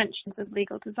a few mentions of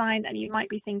legal design, and you might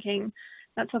be thinking,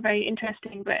 that's all very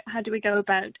interesting, but how do we go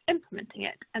about implementing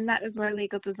it? And that is where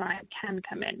legal design can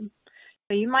come in.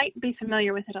 So you might be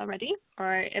familiar with it already,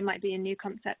 or it might be a new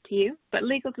concept to you, but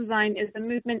legal design is a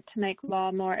movement to make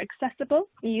law more accessible,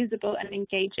 usable, and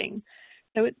engaging.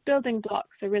 So its building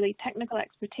blocks are really technical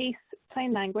expertise,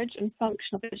 plain language, and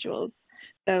functional visuals.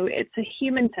 So it's a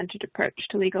human-centered approach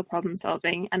to legal problem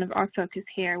solving, and our focus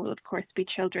here will of course be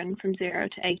children from 0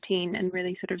 to 18 and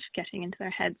really sort of getting into their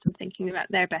heads and thinking about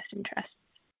their best interests.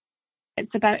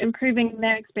 It's about improving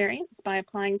their experience by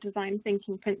applying design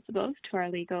thinking principles to our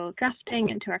legal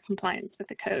drafting and to our compliance with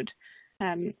the code.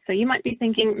 So you might be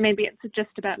thinking maybe it's just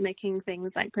about making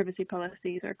things like privacy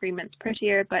policies or agreements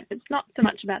prettier, but it's not so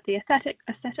much about the aesthetics,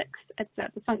 it's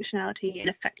about the functionality and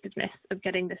effectiveness of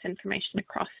getting this information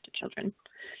across to children.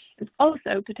 It's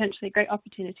also potentially a great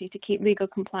opportunity to keep legal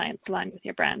compliance aligned with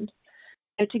your brand.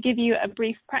 So to give you a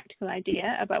brief practical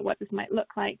idea about what this might look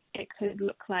like, it could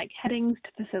look like headings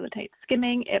to facilitate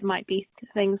skimming. It might be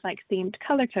things like themed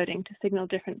color coding to signal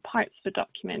different parts of a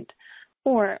document,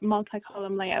 or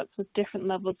multi-column layouts with different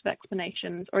levels of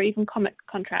explanations, or even comic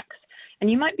contracts.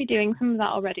 And you might be doing some of that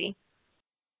already.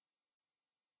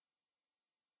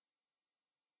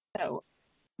 So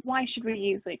why should we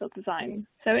use legal design?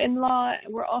 So in law,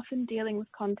 we're often dealing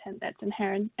with content that's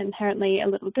inherently a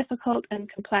little difficult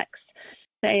and complex.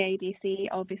 The AADC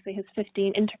obviously has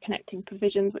 15 interconnecting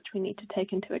provisions which we need to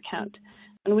take into account.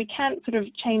 And we can't sort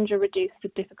of change or reduce the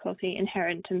difficulty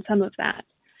inherent in some of that,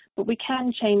 but we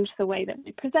can change the way that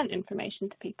we present information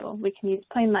to people. We can use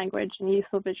plain language and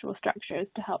useful visual structures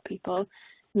to help people,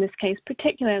 in this case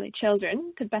particularly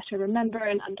children, to better remember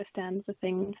and understand the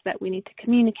things that we need to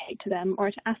communicate to them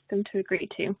or to ask them to agree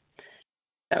to.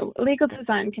 So legal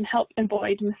design can help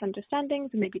avoid misunderstandings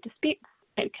and maybe disputes.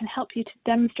 It can help you to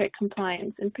demonstrate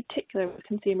compliance, in particular with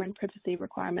consumer and privacy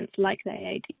requirements like the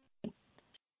AADC.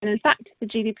 And in fact, the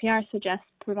GDPR suggests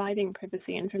providing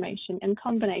privacy information in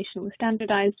combination with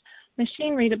standardized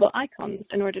machine-readable icons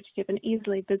in order to give an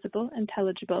easily visible,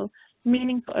 intelligible,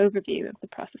 meaningful overview of the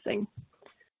processing.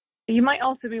 You might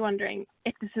also be wondering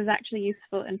if this is actually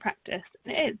useful in practice,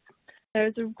 and it is. There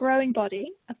is a growing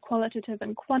body of qualitative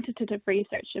and quantitative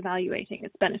research evaluating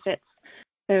its benefits.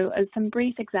 So as some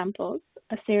brief examples,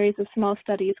 a series of small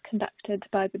studies conducted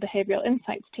by the Behavioural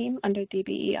Insights team under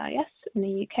DBEIS in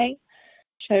the UK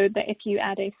showed that if you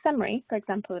add a summary, for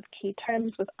example, of key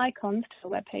terms with icons to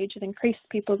a web page, it increased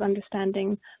people's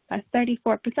understanding by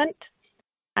 34%.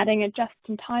 Adding a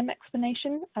just-in-time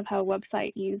explanation of how a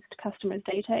website used customers'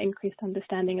 data increased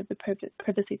understanding of the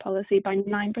privacy policy by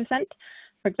 9%.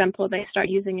 For example, they start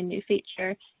using a new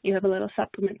feature, you have a little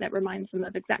supplement that reminds them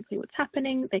of exactly what's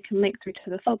happening, they can link through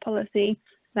to the full policy,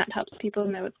 that helps people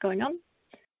know what's going on.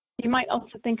 You might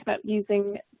also think about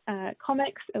using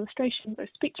comics, illustrations, or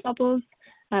speech bubbles,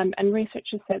 and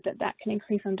researchers said that that can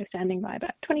increase understanding by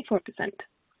about 24%.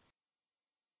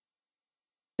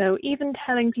 So even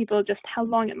telling people just how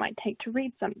long it might take to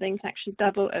read something can actually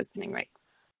double opening rates.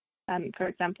 For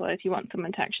example, if you want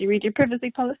someone to actually read your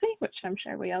privacy policy, which I'm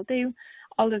sure we all do,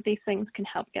 all of these things can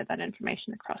help get that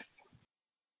information across.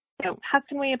 So how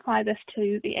can we apply this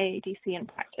to the AADC in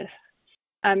practice?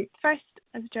 First,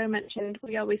 as Jo mentioned,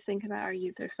 we always think about our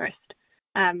users first.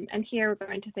 And here we're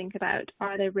going to think about,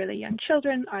 are they really young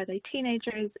children? Are they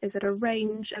teenagers? Is it a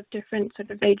range of different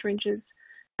sort of age ranges?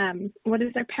 What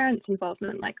is their parents'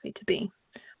 involvement likely to be?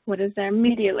 What is their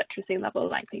media literacy level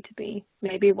likely to be?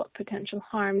 Maybe what potential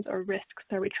harms or risks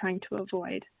are we trying to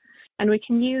avoid? And we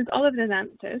can use all of those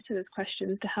answers to those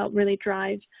questions to help really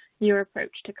drive your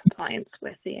approach to compliance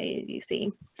with the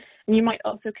AADC. And you might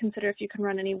also consider if you can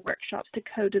run any workshops to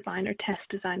co-design or test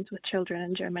designs with children,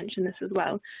 and Jo mentioned this as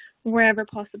well. Wherever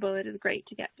possible, it is great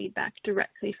to get feedback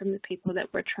directly from the people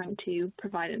that we're trying to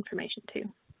provide information to.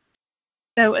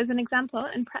 So as an example,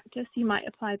 in practice, you might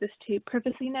apply this to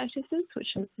privacy notices, which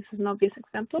this is an obvious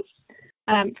example.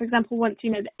 For example, once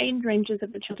you know the age ranges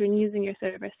of the children using your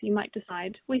service, you might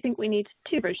decide, we think we need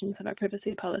 2 versions of our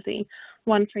privacy policy,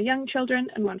 one for young children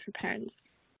and one for parents.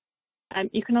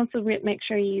 You can also make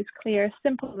sure you use clear,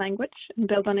 simple language and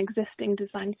build on existing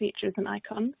design features and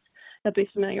icons. they'll be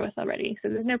familiar with already. So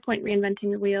there's no point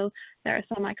reinventing the wheel. There are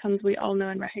some icons we all know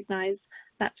and recognize.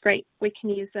 That's great. We can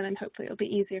use them, and hopefully it'll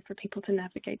be easier for people to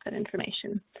navigate that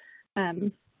information.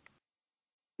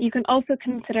 You can also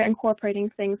consider incorporating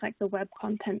things like the Web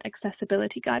Content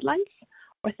Accessibility Guidelines,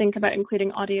 or think about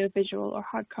including audio, visual, or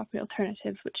hard copy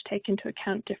alternatives which take into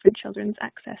account different children's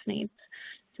access needs.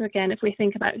 So again, if we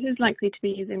think about who's likely to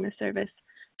be using the service,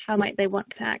 how might they want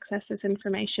to access this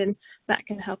information, that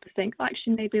can help us think, oh,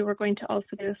 actually, maybe we're going to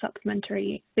also do a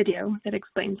supplementary video that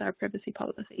explains our privacy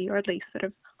policy, or at least sort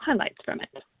of highlights from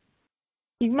it.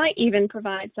 You might even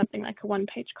provide something like a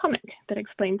one-page comic that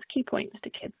explains key points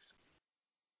to kids.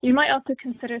 You might also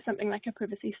consider something like a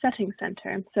privacy settings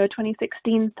center. So a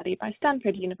 2016 study by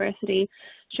Stanford University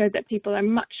showed that people are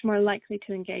much more likely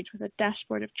to engage with a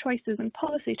dashboard of choices and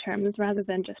policy terms rather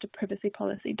than just a privacy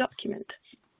policy document.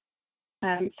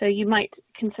 So you might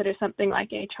consider something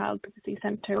like a child privacy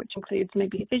center, which includes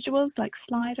maybe visuals like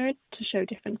sliders to show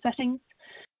different settings,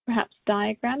 perhaps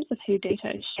diagrams of who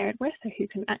data is shared with or who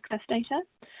can access data,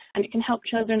 and it can help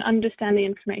children understand the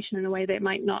information in a way they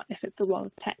might not if it's a wall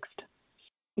of text.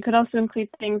 You could also include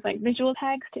things like visual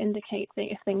tags to indicate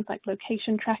if things like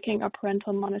location tracking or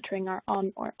parental monitoring are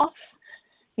on or off.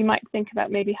 You might think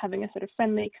about maybe having a sort of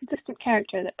friendly, consistent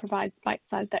character that provides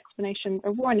bite-sized explanations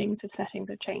or warnings if settings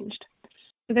are changed.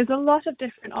 So there's a lot of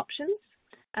different options,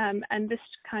 and this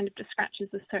kind of just scratches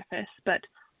the surface, but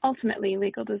ultimately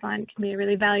legal design can be a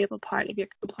really valuable part of your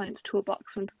compliance toolbox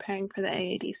when preparing for the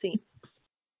AADC.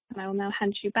 And I will now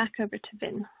hand you back over to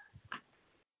Vin.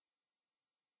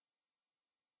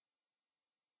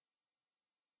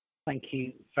 Thank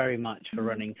you very much for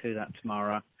running through that,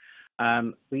 Tamara.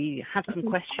 We have some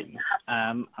questions.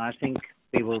 I think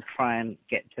we will try and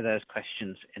get to those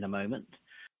questions in a moment.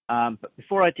 But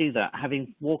before I do that,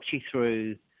 having walked you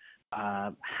through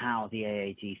how the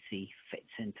AADC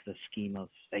fits into the scheme of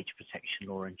data protection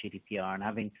law and GDPR, and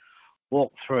having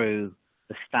walked through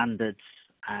the standards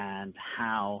and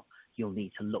how you'll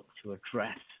need to look to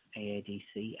address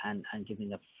AADC, and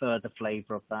giving a further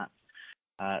flavor of that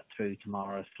through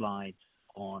Tamara's slides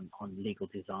on legal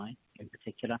design in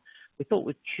particular, we thought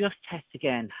we'd just test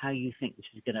again how you think this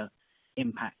is going to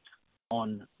impact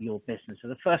on your business. So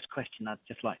the first question I'd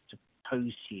just like to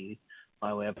pose to you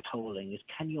by way of polling is,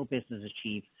 can your business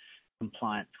achieve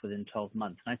compliance within 12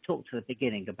 months? And I talked at the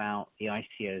beginning about the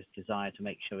ICO's desire to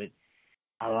make sure it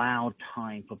allowed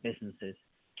time for businesses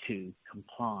to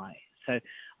comply. So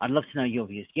I'd love to know your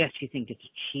views. Yes, you think it's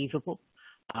achievable,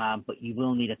 but you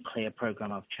will need a clear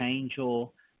program of change,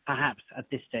 or perhaps at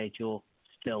this stage you're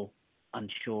still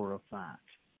unsure of that.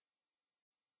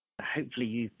 Hopefully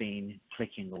you've been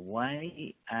clicking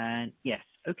away, and yes,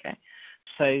 okay.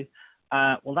 So,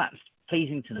 well, that's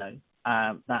pleasing to know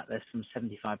that there's some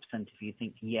 75% of you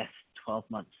think yes, 12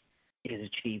 months is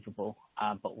achievable,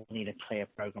 but we'll need a clear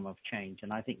program of change.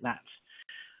 And I think that's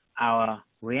our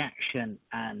reaction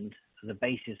and the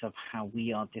basis of how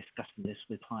we are discussing this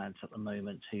with clients at the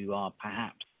moment, who are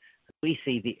perhaps, we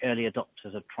see the early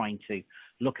adopters of trying to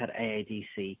look at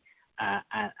AADC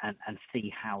and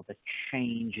see how the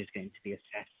change is going to be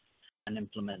assessed and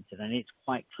implemented. And it's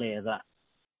quite clear that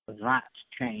that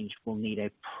change will need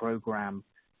a program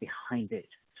behind it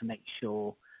to make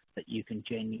sure that you can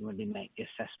genuinely make the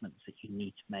assessments that you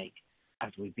need to make,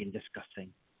 as we've been discussing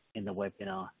in the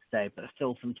webinar today. But there's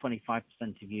still some 25%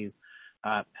 of you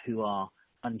who are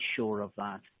unsure of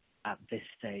that at this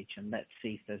stage, and let's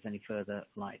see if there's any further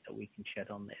light that we can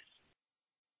shed on this.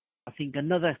 I think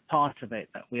another part of it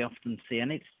that we often see,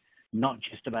 and it's not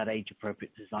just about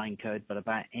age-appropriate design code, but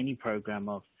about any program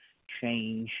of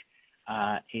change,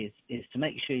 is to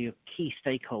make sure your key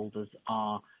stakeholders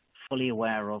are fully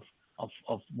aware of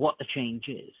what the change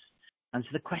is. And so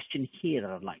the question here that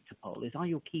I'd like to poll is, are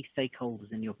your key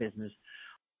stakeholders in your business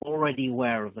already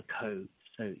aware of the code?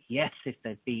 So yes, if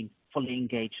they've been fully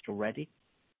engaged already,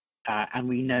 and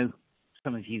we know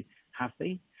some of you have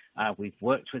been, we've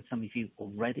worked with some of you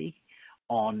already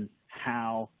on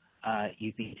how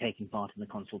you've been taking part in the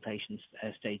consultation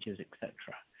stages,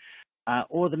 etc.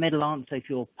 Or the middle answer, if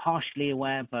you're partially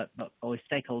aware, or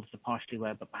stakeholders are partially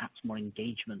aware, but perhaps more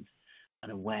engagement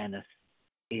and awareness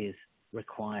is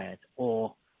required.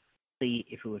 Or C,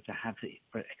 if we were to have it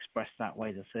expressed that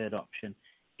way, the third option,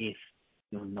 if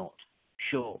you're not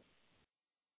sure.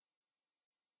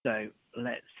 So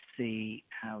let's see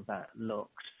how that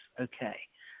looks. Okay,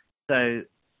 so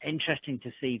interesting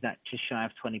to see that just shy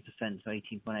of 20%, so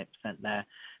 18.8% there.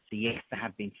 So yes, they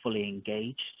have been fully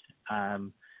engaged,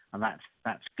 and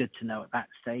that's good to know at that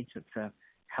stage. It's a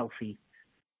healthy,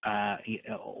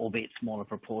 albeit smaller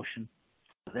proportion.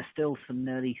 But there's still some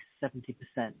nearly 70%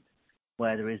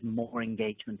 where there is more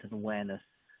engagement and awareness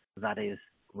that is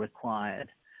required.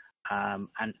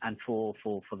 And for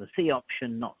the C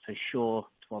option, not so sure,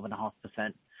 12.5%.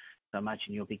 So I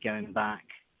imagine you'll be going back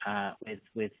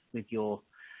with your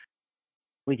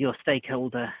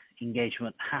stakeholder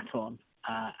engagement hat on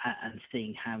and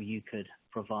seeing how you could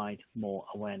provide more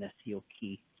awareness to your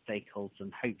key stakeholders,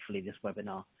 and hopefully this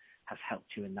webinar has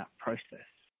helped you in that process.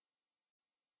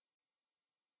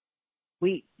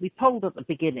 We polled at the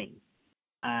beginning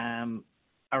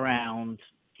around,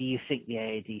 do you think the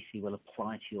AADC will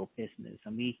apply to your business?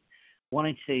 And we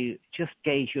wanted to just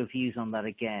gauge your views on that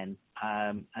again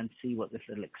and see what this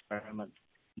little experiment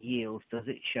yields. Does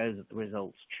it show that the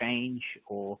results change,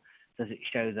 or does it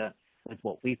show that with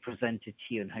what we presented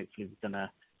to you, and hopefully we've done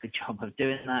a good job of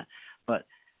doing that, but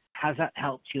has that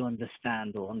helped you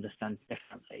understand or understand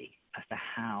differently as to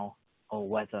how or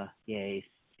whether the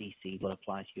AADC will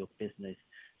apply to your business?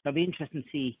 So I'd be interested to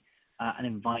see and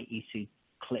invite you to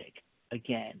click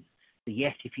again. So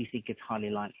yes, if you think it's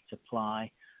highly likely to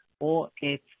apply, or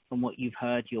if from what you've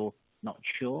heard you're not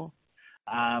sure,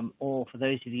 or for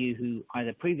those of you who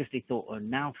either previously thought or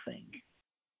now think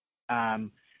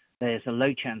there's a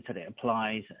low chance that it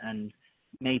applies, and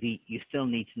maybe you still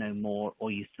need to know more, or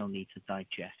you still need to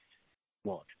digest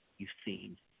what you've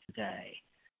seen today.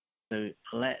 So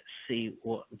let's see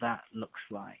what that looks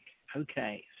like.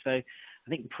 Okay, so I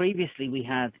think previously we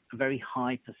had a very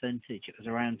high percentage. It was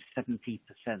around 70%,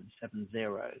 70,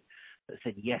 that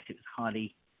said yes, it was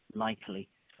highly likely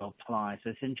to apply. So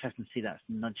it's interesting to see that's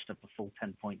nudged up a full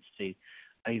 10 points to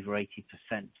over 80%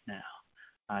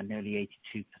 now, nearly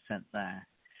 82% there.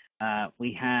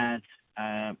 We had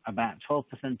about 12%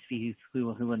 of you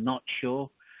who were not sure.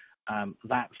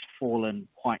 That's fallen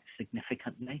quite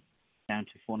significantly, down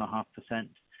to 4.5%,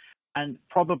 and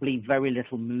probably very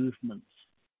little movement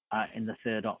in the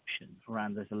third option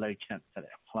around there's a low chance that it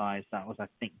applies. That was, I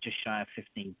think, just shy of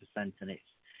 15%, and it's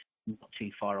not too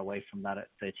far away from that at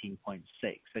 13.6. So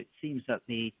it seems that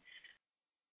the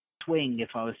swing, if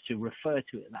I was to refer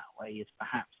to it that way, is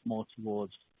perhaps more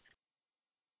towards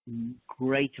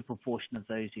greater proportion of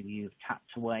those of you who've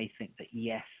tapped away think that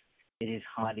yes, it is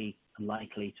highly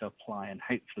likely to apply, and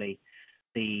hopefully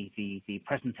the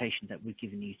presentation that we've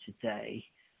given you today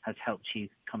has helped you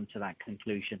come to that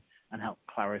conclusion and help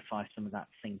clarify some of that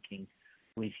thinking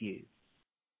with you.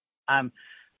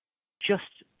 Just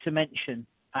to mention,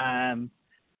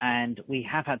 and we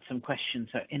have had some questions,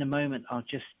 so in a moment I'll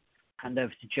just hand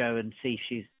over to Jo and see if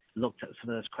she's looked at some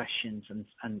of those questions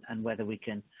and whether we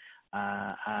can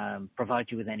provide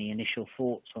you with any initial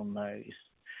thoughts on those.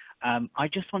 I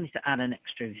just wanted to add an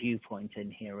extra viewpoint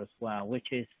in here as well, which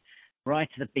is right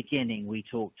at the beginning we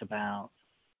talked about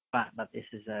the fact that this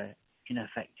is in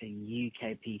effect a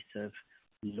UK piece of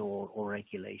law or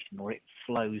regulation, or it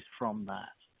flows from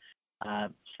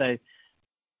that. So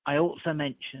I also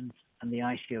mentioned, and the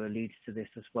ICO alludes to this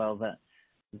as well, that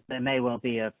there may well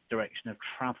be a direction of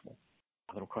travel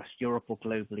across Europe or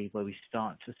globally where we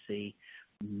start to see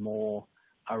more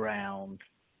around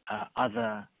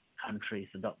other countries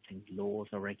adopting laws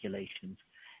or regulations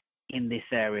in this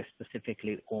area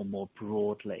specifically or more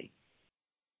broadly.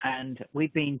 And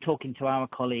we've been talking to our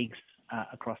colleagues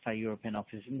across our European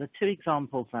offices, and the two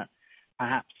examples that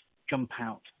perhaps jump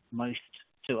out most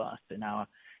to us in our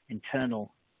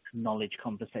internal knowledge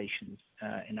conversations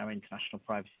in our international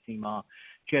privacy team are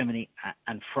Germany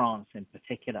and France in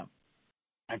particular.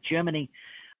 Germany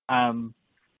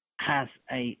has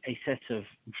a set of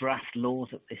draft laws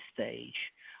at this stage,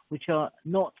 which are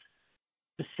not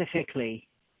specifically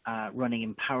running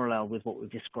in parallel with what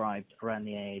we've described around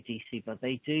the AADC, but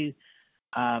they do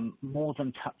more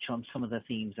than touch on some of the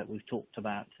themes that we've talked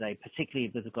about today,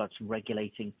 particularly with regards to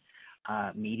regulating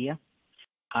media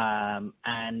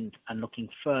and looking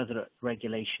further at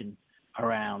regulation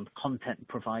around content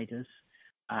providers.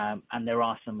 And there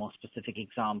are some more specific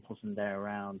examples in there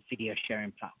around video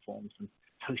sharing platforms and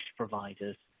host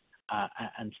providers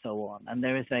and so on. And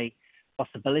there is a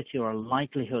possibility or a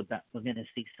likelihood that we're going to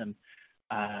see some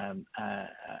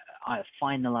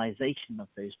finalization of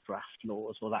those draft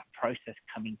laws, or that process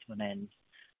coming to an end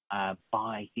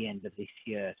by the end of this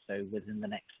year, so within the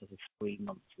next sort of 3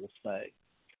 months or so.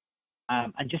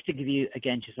 And just to give you,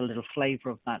 again, just a little flavor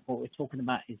of that, what we're talking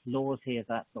about is laws here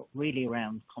that look really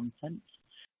around content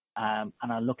and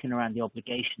are looking around the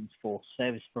obligations for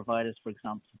service providers, for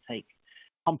example, to take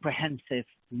comprehensive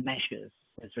measures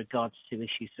with regards to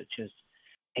issues such as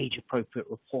age-appropriate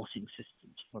reporting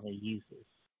systems for their users,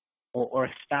 or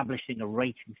establishing a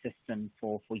rating system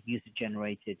for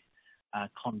user-generated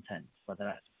content, whether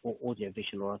that's audio,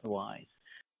 visual, or otherwise,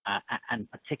 and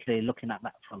particularly looking at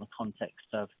that from the context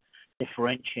of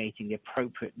differentiating the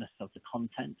appropriateness of the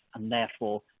content, and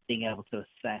therefore being able to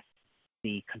assess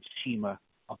the consumer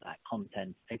of that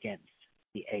content against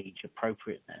the age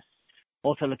appropriateness.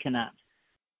 Also looking at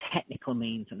technical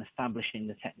means and establishing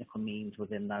the technical means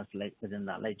within that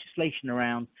legislation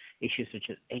around issues such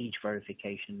as age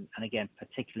verification, and again,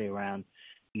 particularly around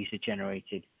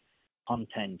user-generated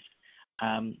content.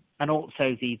 And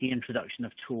also the introduction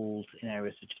of tools in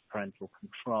areas such as parental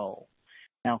control.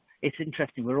 Now, it's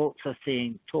interesting, we're also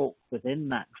seeing talk within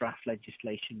that draft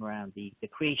legislation around the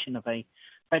creation of a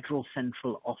federal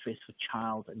central office for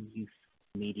child and youth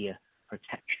media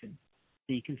protection.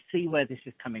 So you can see where this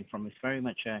is coming from. It's very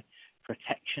much a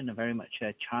protection, very much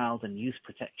a child and youth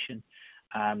protection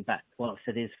that, well,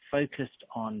 it is focused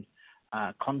on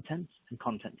content and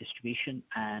content distribution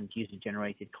and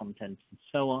user-generated content and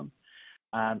so on.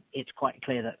 It's quite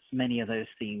clear that many of those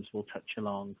themes will touch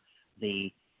along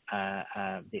the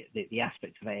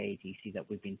aspects of AADC that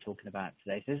we've been talking about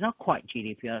today. So it's not quite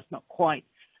GDPR, it's not quite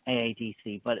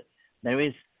AADC, but there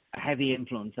is a heavy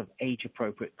influence of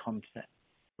age-appropriate content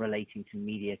relating to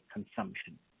media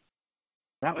consumption.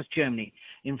 That was Germany.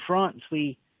 In France,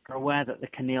 we are aware that the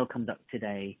CNIL conducted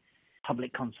a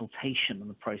public consultation on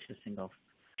the processing of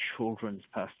children's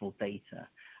personal data.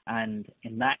 And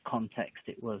in that context,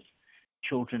 it was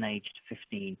children aged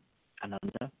 15 and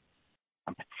under,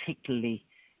 and particularly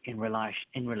in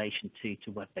relation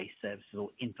to web-based services or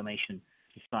information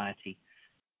society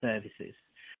services.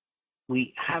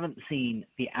 We haven't seen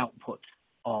the output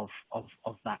of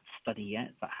that study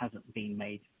yet. That hasn't been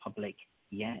made public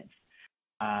yet.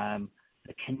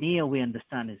 The CNIL, we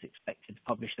understand, is expected to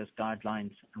publish those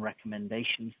guidelines and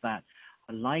recommendations that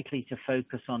are likely to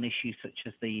focus on issues such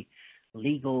as the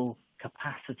legal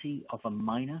capacity of a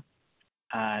minor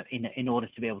in order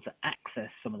to be able to access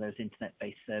some of those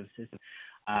internet-based services,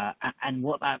 and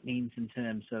what that means in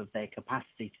terms of their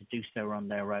capacity to do so on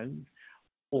their own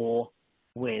or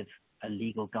with a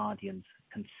legal guardian's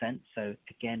consent. So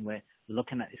again, we're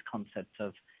looking at this concept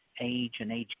of age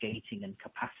and age gating and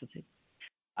capacity.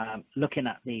 Looking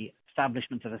at the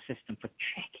establishment of a system for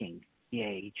checking the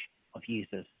age of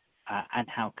users and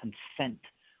how consent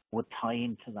would tie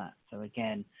into that. So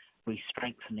again,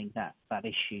 re-strengthening that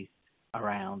issue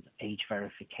around age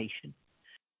verification.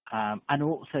 And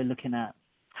also looking at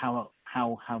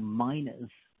how minors,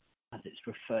 as it's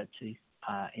referred to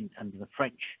under the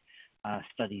French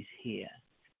studies here,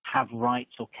 have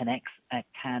rights or can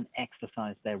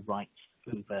exercise their rights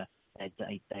over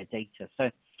their data.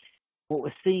 So what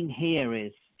we're seeing here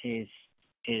is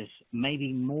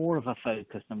maybe more of a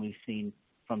focus than we've seen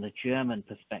from the German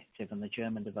perspective and the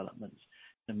German developments,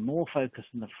 and more focus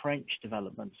on the French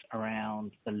developments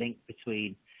around the link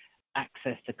between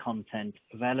access to content,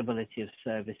 availability of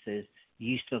services,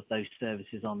 use of those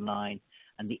services online,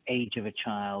 and the age of a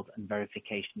child, and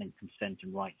verification and consent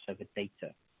and rights over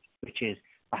data, which is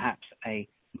perhaps a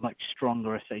much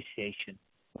stronger association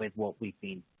with what we've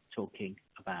been talking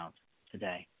about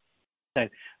today. So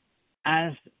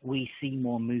as we see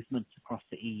more movements across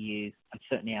the EU and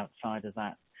certainly outside of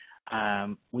that,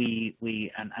 and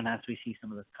as we see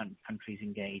some of the countries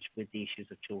engage with the issues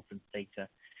of children's data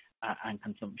and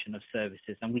consumption of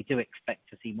services, and we do expect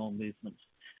to see more movements,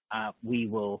 we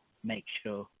will make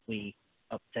sure we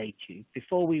update you.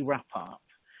 Before we wrap up,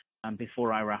 and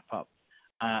before I wrap up,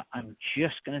 I'm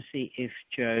just going to see if,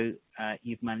 Joe,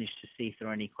 you've managed to see if there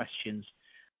are any questions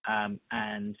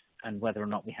and whether or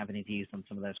not we have any views on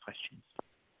some of those questions.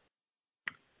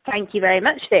 Thank you very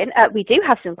much, Vin. We do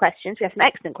have some questions. We have some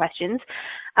excellent questions.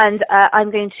 And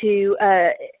I'm going to,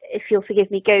 if you'll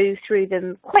forgive me, go through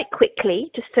them quite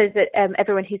quickly, just so that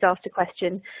everyone who's asked a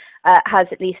question has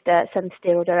at least some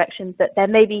steer or direction. But there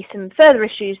may be some further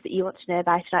issues that you want to know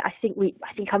about. And I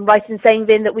think I'm right in saying,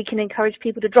 Vin, that we can encourage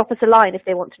people to drop us a line if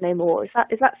they want to know more. Is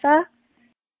that fair?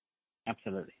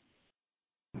 Absolutely.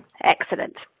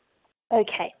 Excellent.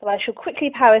 Okay, well, I shall quickly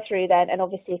power through then, and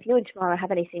obviously if you and Tamara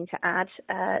have anything to add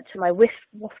to my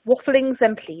wafflings,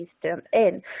 then please jump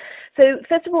in. So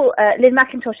first of all, Lynn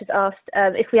McIntosh has asked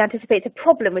if we anticipate a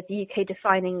problem with the UK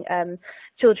defining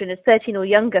children as 13 or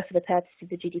younger for the purposes of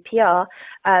the GDPR,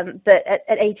 but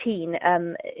at 18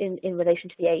 in relation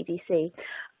to the AEDC.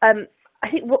 I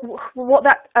think what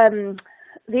that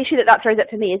the issue that throws up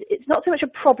for me is it's not so much a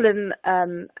problem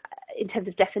in terms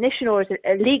of definition or as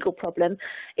a legal problem.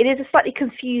 It is a slightly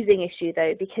confusing issue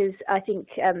though, because I think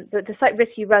the slight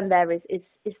risk you run there is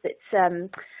that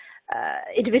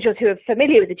individuals who are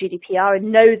familiar with the GDPR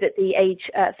and know that the age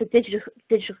for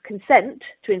digital consent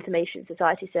to information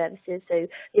society services, so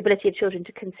the ability of children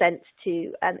to consent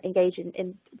to engage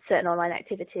in certain online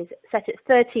activities, set at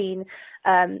 13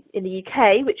 in the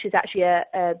UK, which is actually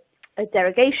a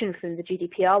derogation from the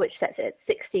GDPR, which sets it at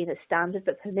 16 as standard,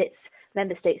 but permits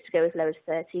member states to go as low as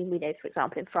 13. We know, for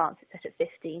example, in France it's set at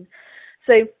 15.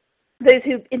 So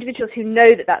individuals who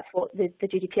know that that's what the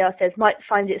GDPR says might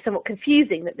find it somewhat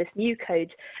confusing that this new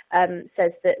code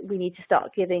says that we need to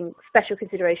start giving special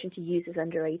consideration to users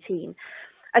under 18.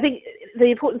 I think the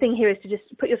important thing here is to just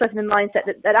put yourself in the mindset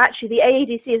that actually the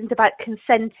AADC isn't about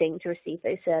consenting to receive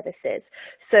those services.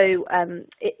 So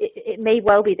it may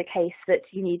well be the case that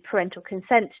you need parental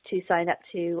consent to sign up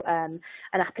to an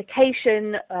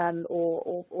application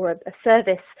or a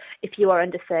service if you are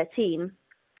under 13.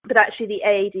 But actually the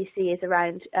AADC is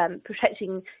around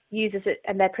protecting users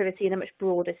and their privacy in a much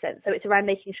broader sense. So it's around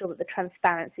making sure that the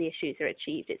transparency issues are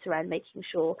achieved. It's around making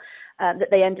sure that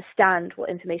they understand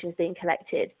what information is being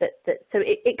collected. So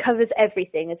it covers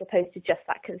everything as opposed to just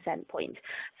that consent point.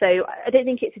 So I don't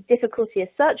think it's a difficulty as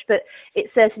such, but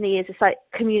it certainly is a slight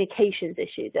communications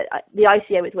issue that the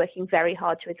ICO is working very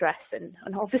hard to address, and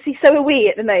obviously so are we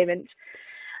at the moment.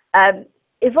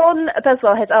 Yvonne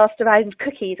Buswell has asked around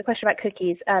cookies, a question about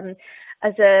cookies.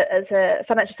 As a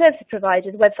financial services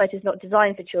provider, the website is not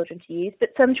designed for children to use, but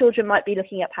some children might be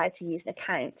looking up how to use an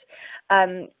account,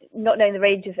 not knowing the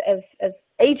range of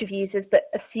age of users,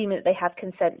 but assuming that they have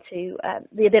consent to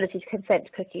the ability to consent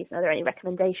to cookies. And are there any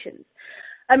recommendations?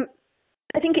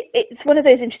 I think it's one of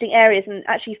those interesting areas, and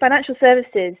actually financial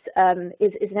services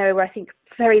is an area where I think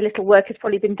very little work has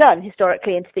probably been done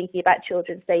historically into thinking about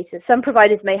children's data. Some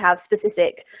providers may have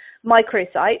specific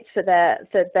microsites for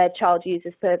their child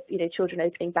users, for children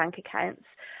opening bank accounts.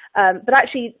 But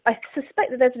actually, I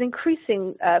suspect that there's an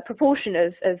increasing proportion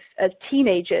of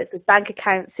teenagers with bank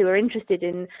accounts who are interested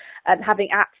in having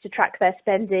apps to track their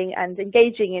spending and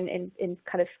engaging in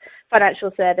kind of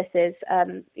financial services,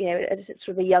 at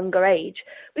sort of a younger age,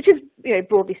 which is,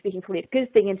 broadly speaking, probably a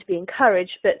good thing and to be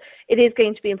encouraged. But it is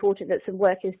going to be important that some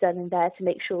work is done in there to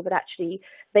make sure that actually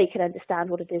they can understand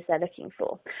what it is they're looking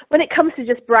for. When it comes to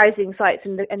just browsing sites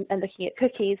and looking at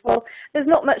cookies, well, there's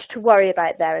not much to worry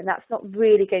about there, and that's not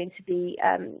really going to be,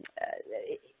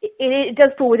 it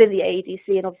does fall within the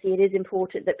AADC, and obviously it is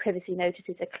important that privacy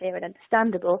notices are clear and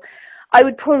understandable. I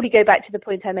would probably go back to the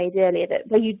point I made earlier, that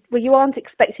where you aren't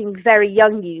expecting very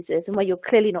young users and where you're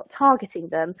clearly not targeting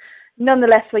them,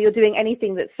 nonetheless, where you're doing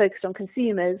anything that's focused on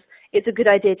consumers, it's a good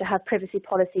idea to have privacy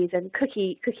policies and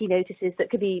cookie notices that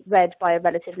could be read by a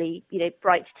relatively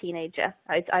bright teenager.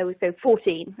 I would go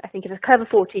 14. I think if a clever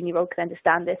 14-year-old can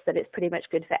understand this, then it's pretty much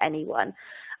good for anyone.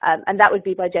 And that would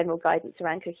be my general guidance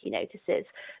around cookie notices.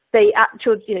 They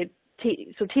actually,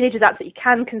 so teenagers absolutely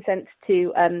can consent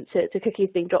to cookies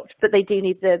being dropped, but they do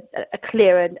need a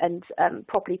clear and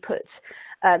properly put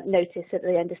notice so that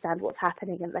they understand what's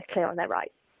happening and they're clear on their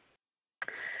rights.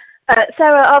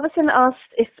 Sarah Arverson asked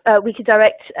if we could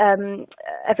direct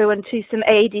everyone to some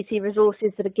AADC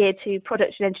resources that are geared to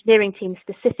product and engineering teams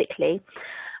specifically.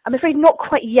 I'm afraid not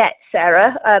quite yet,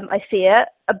 Sarah, I fear,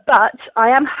 but I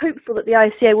am hopeful that the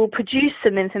ICO will produce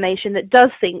some information that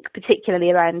does think particularly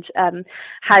around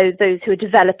how those who are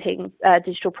developing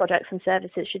digital products and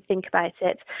services should think about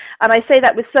it. And I say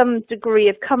that with some degree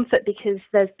of comfort because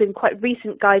there's been quite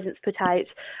recent guidance put out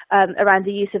around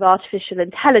the use of artificial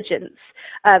intelligence,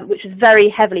 which is very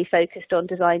heavily focused on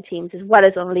design teams as well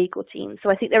as on legal teams.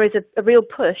 So I think there is a real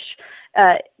push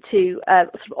to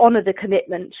sort of honour the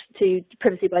commitment to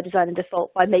privacy by design and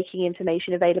default by making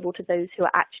information available to those who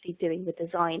are actually doing the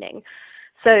designing.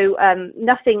 So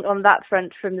nothing on that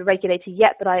front from the regulator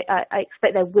yet, but I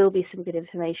expect there will be some good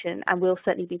information, and we'll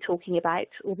certainly be talking about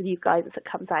all the new guidance that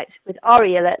comes out with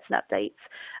RE alerts and updates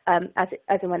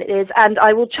as and when it is. And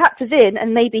I will chat to Vin,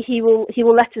 and maybe he will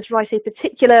let us write a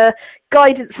particular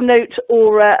guidance note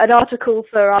or an article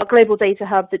for our Global Data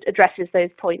Hub that addresses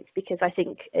those points, because I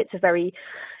think it's a very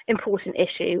important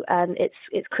issue, and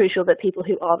it's crucial that people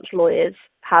who aren't lawyers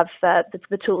have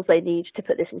the tools they need to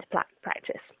put this into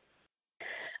practice.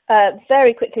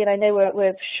 Very quickly, and I know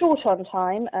we're short on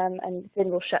time, and Vin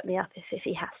will shut me up if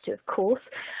he has to, of course.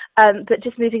 But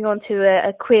just moving on to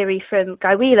a query from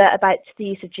Guy Wheeler about the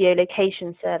use of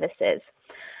geolocation services.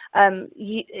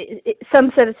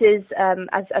 Some services,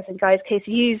 as in Guy's case,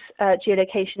 use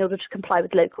geolocation in order to comply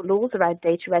with local laws around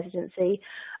data residency,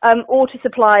 or to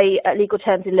supply legal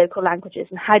terms in local languages.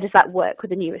 And how does that work with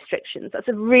the new restrictions? That's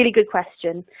a really good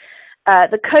question.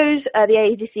 The code, the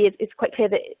AADC is quite clear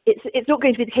that it's not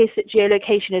going to be the case that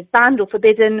geolocation is banned or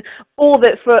forbidden, or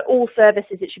that for all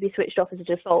services it should be switched off as a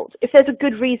default. If there's a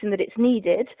good reason that it's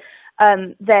needed,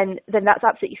 then that's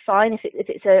absolutely fine. If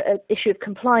it's an issue of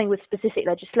complying with specific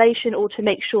legislation or to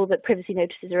make sure that privacy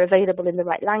notices are available in the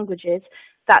right languages,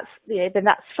 then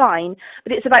that's fine.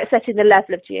 But it's about setting the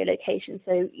level of geolocation.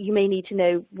 So you may need to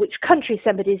know which country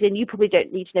somebody's in. You probably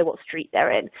don't need to know what street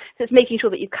they're in. So it's making sure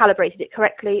that you've calibrated it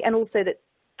correctly, and also that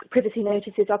privacy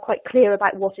notices are quite clear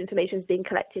about what information is being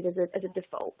collected as a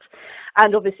default.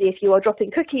 And obviously, if you are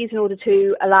dropping cookies in order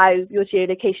to allow your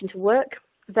geolocation to work,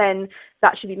 then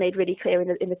that should be made really clear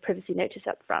in the privacy notice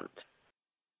up front.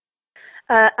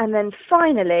 And then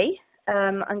finally,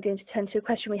 I'm going to turn to a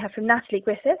question we have from Natalie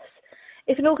Griffiths.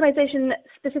 If an organisation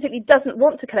specifically doesn't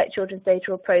want to collect children's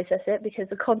data or process it because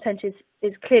the content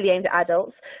is clearly aimed at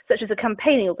adults, such as a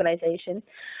campaigning organisation,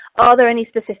 are there any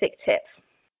specific tips?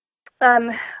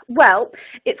 Well,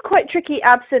 it's quite tricky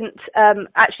absent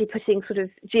actually putting sort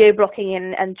of geo-blocking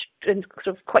in and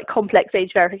sort of quite complex age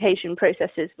verification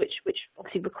processes, which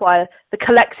obviously require the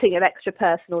collecting of extra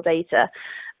personal data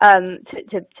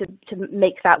to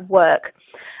make that work.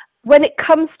 When it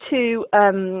comes to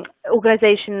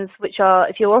organisations which are,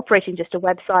 if you're operating just a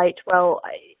website, well,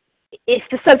 if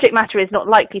the subject matter is not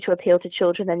likely to appeal to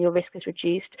children, then your risk is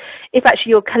reduced. If actually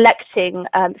you're collecting,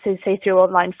 so say through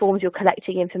online forms, you're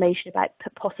collecting information about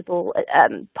possible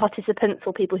participants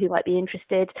or people who might be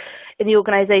interested in the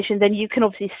organisation, then you can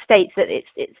obviously state that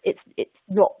it's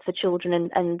not for children,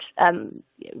 and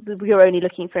you're only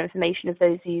looking for information of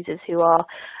those users who are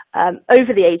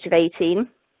over the age of 18.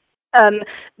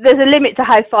 There's a limit to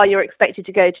how far you're expected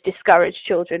to go to discourage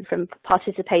children from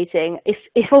participating.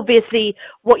 If obviously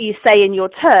what you say in your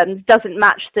terms doesn't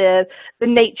match the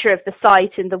nature of the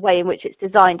site and the way in which it's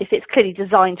designed, if it's clearly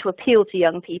designed to appeal to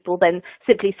young people, then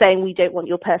simply saying we don't want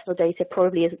your personal data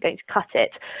probably isn't going to cut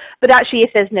it. But actually, if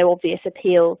there's no obvious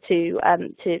appeal to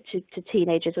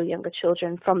teenagers or younger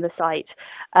children from the site,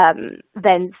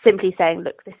 then simply saying,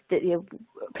 look,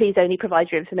 please only provide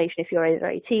your information if you're over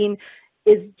 18,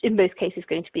 is in most cases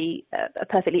going to be a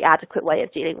perfectly adequate way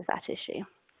of dealing with that issue.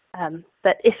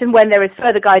 But if and when there is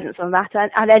further guidance on that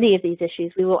and any of these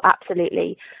issues, we will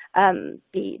absolutely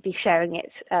be sharing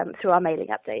it through our mailing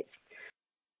updates.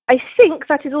 I think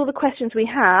that is all the questions we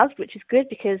have, which is good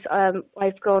because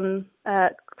I've gone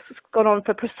on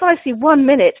for precisely 1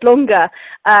 minute longer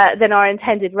than our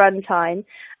intended run time.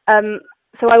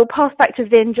 So I will pass back to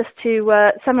Vin just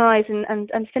to summarise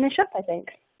and finish up, I think.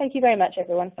 Thank you very much,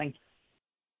 everyone.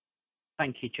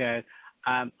 Thank you, Jo.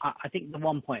 I think the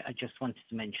one point I just wanted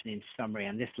to mention in summary,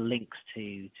 and this links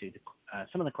to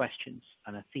some of the questions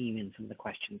and a theme in some of the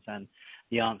questions and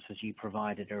the answers you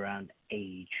provided around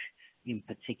age in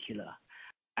particular.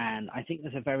 And I think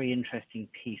there's a very interesting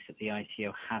piece that the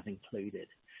ICO has included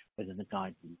within the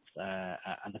guidance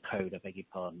and the code, I beg your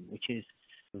pardon, which is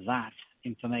that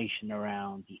information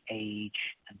around the age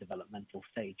and developmental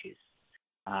stages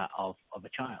of a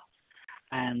child.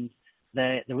 And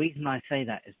the reason I say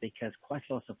that is because quite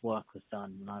a lot of work was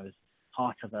done when I was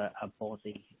part of a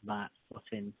body that put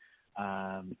in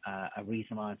a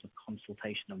reasonable amount of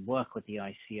consultation and work with the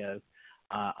ICO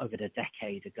over a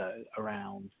decade ago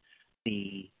around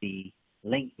the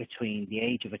link between the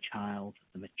age of a child,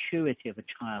 the maturity of a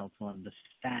child to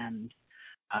understand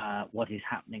what is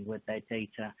happening with their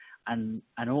data, and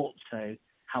also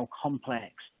how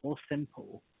complex or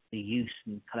simple the use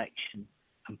and collection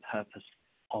and purpose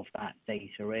of that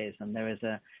data is. And there is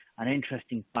an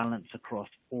interesting balance across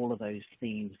all of those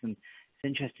themes. And it's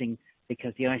interesting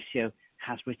because the ICO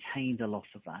has retained a lot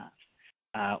of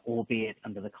that, albeit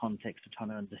under the context of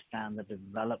trying to understand the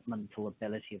developmental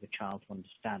ability of a child to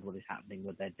understand what is happening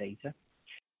with their data,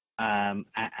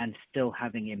 and still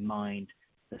having in mind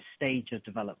the stage of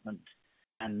development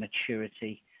and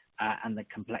maturity and the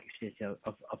complexity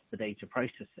of the data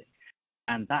processing.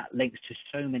 And that links to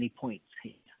so many points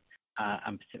here,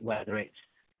 and whether it's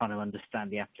trying to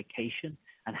understand the application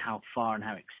and how far and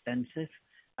how extensive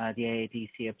the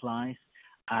AADC applies,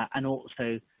 and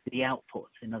also the output,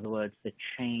 in other words, the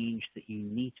change that you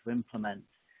need to implement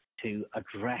to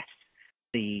address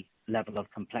the level of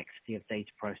complexity of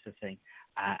data processing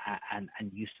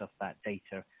and use of that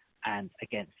data, and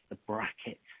against the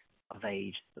bracket of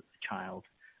age that the child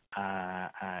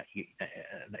that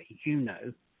you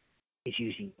know is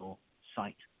using your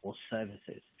site or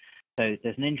services. So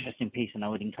there's an interesting piece, and I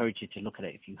would encourage you to look at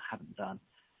it if you haven't done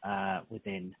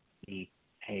within the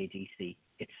AADC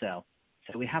itself.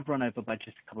 So we have run over by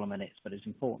just a couple of minutes, but it's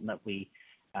important that we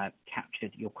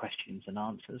captured your questions and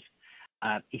answers.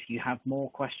 If you have more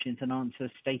questions and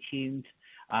answers, stay tuned.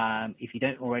 If you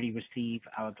don't already receive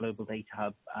our Global Data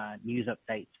Hub news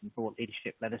updates and thought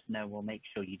leadership, let us know. We'll make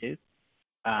sure you do.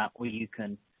 Or you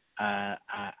can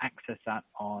access that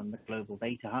on the Global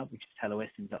Data Hub, which is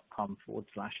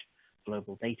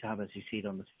hellowessing.com/Global Data Hub, as you see it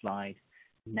on the slide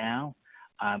now.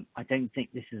 I don't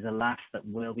think this is the last that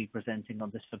we'll be presenting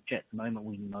on this subject. The moment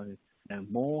we know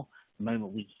more, the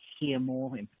moment we hear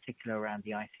more, in particular around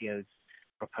the ICO's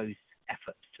proposed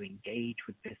efforts to engage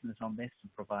with business on this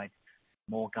and provide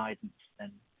more guidance,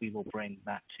 then we will bring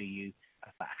that to you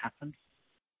as that happens.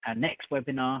 Our next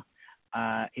webinar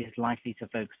is likely to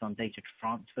focus on data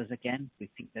transfers again. We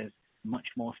think there's much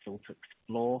more still to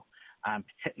explore,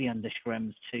 particularly under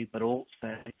Schrems too, but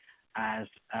also as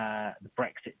the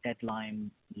Brexit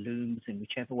deadline looms in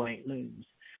whichever way it looms.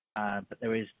 But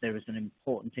there is an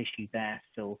important issue there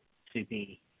still to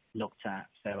be looked at.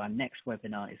 So our next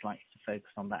webinar is likely to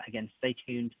focus on that. Again, stay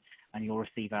tuned and you'll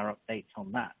receive our updates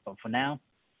on that. But for now,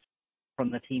 from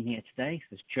the team here today,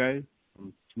 there's Joe,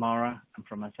 from Tamara, and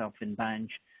from myself, Vin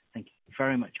Bange, thank you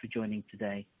very much for joining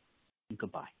today, and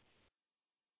goodbye.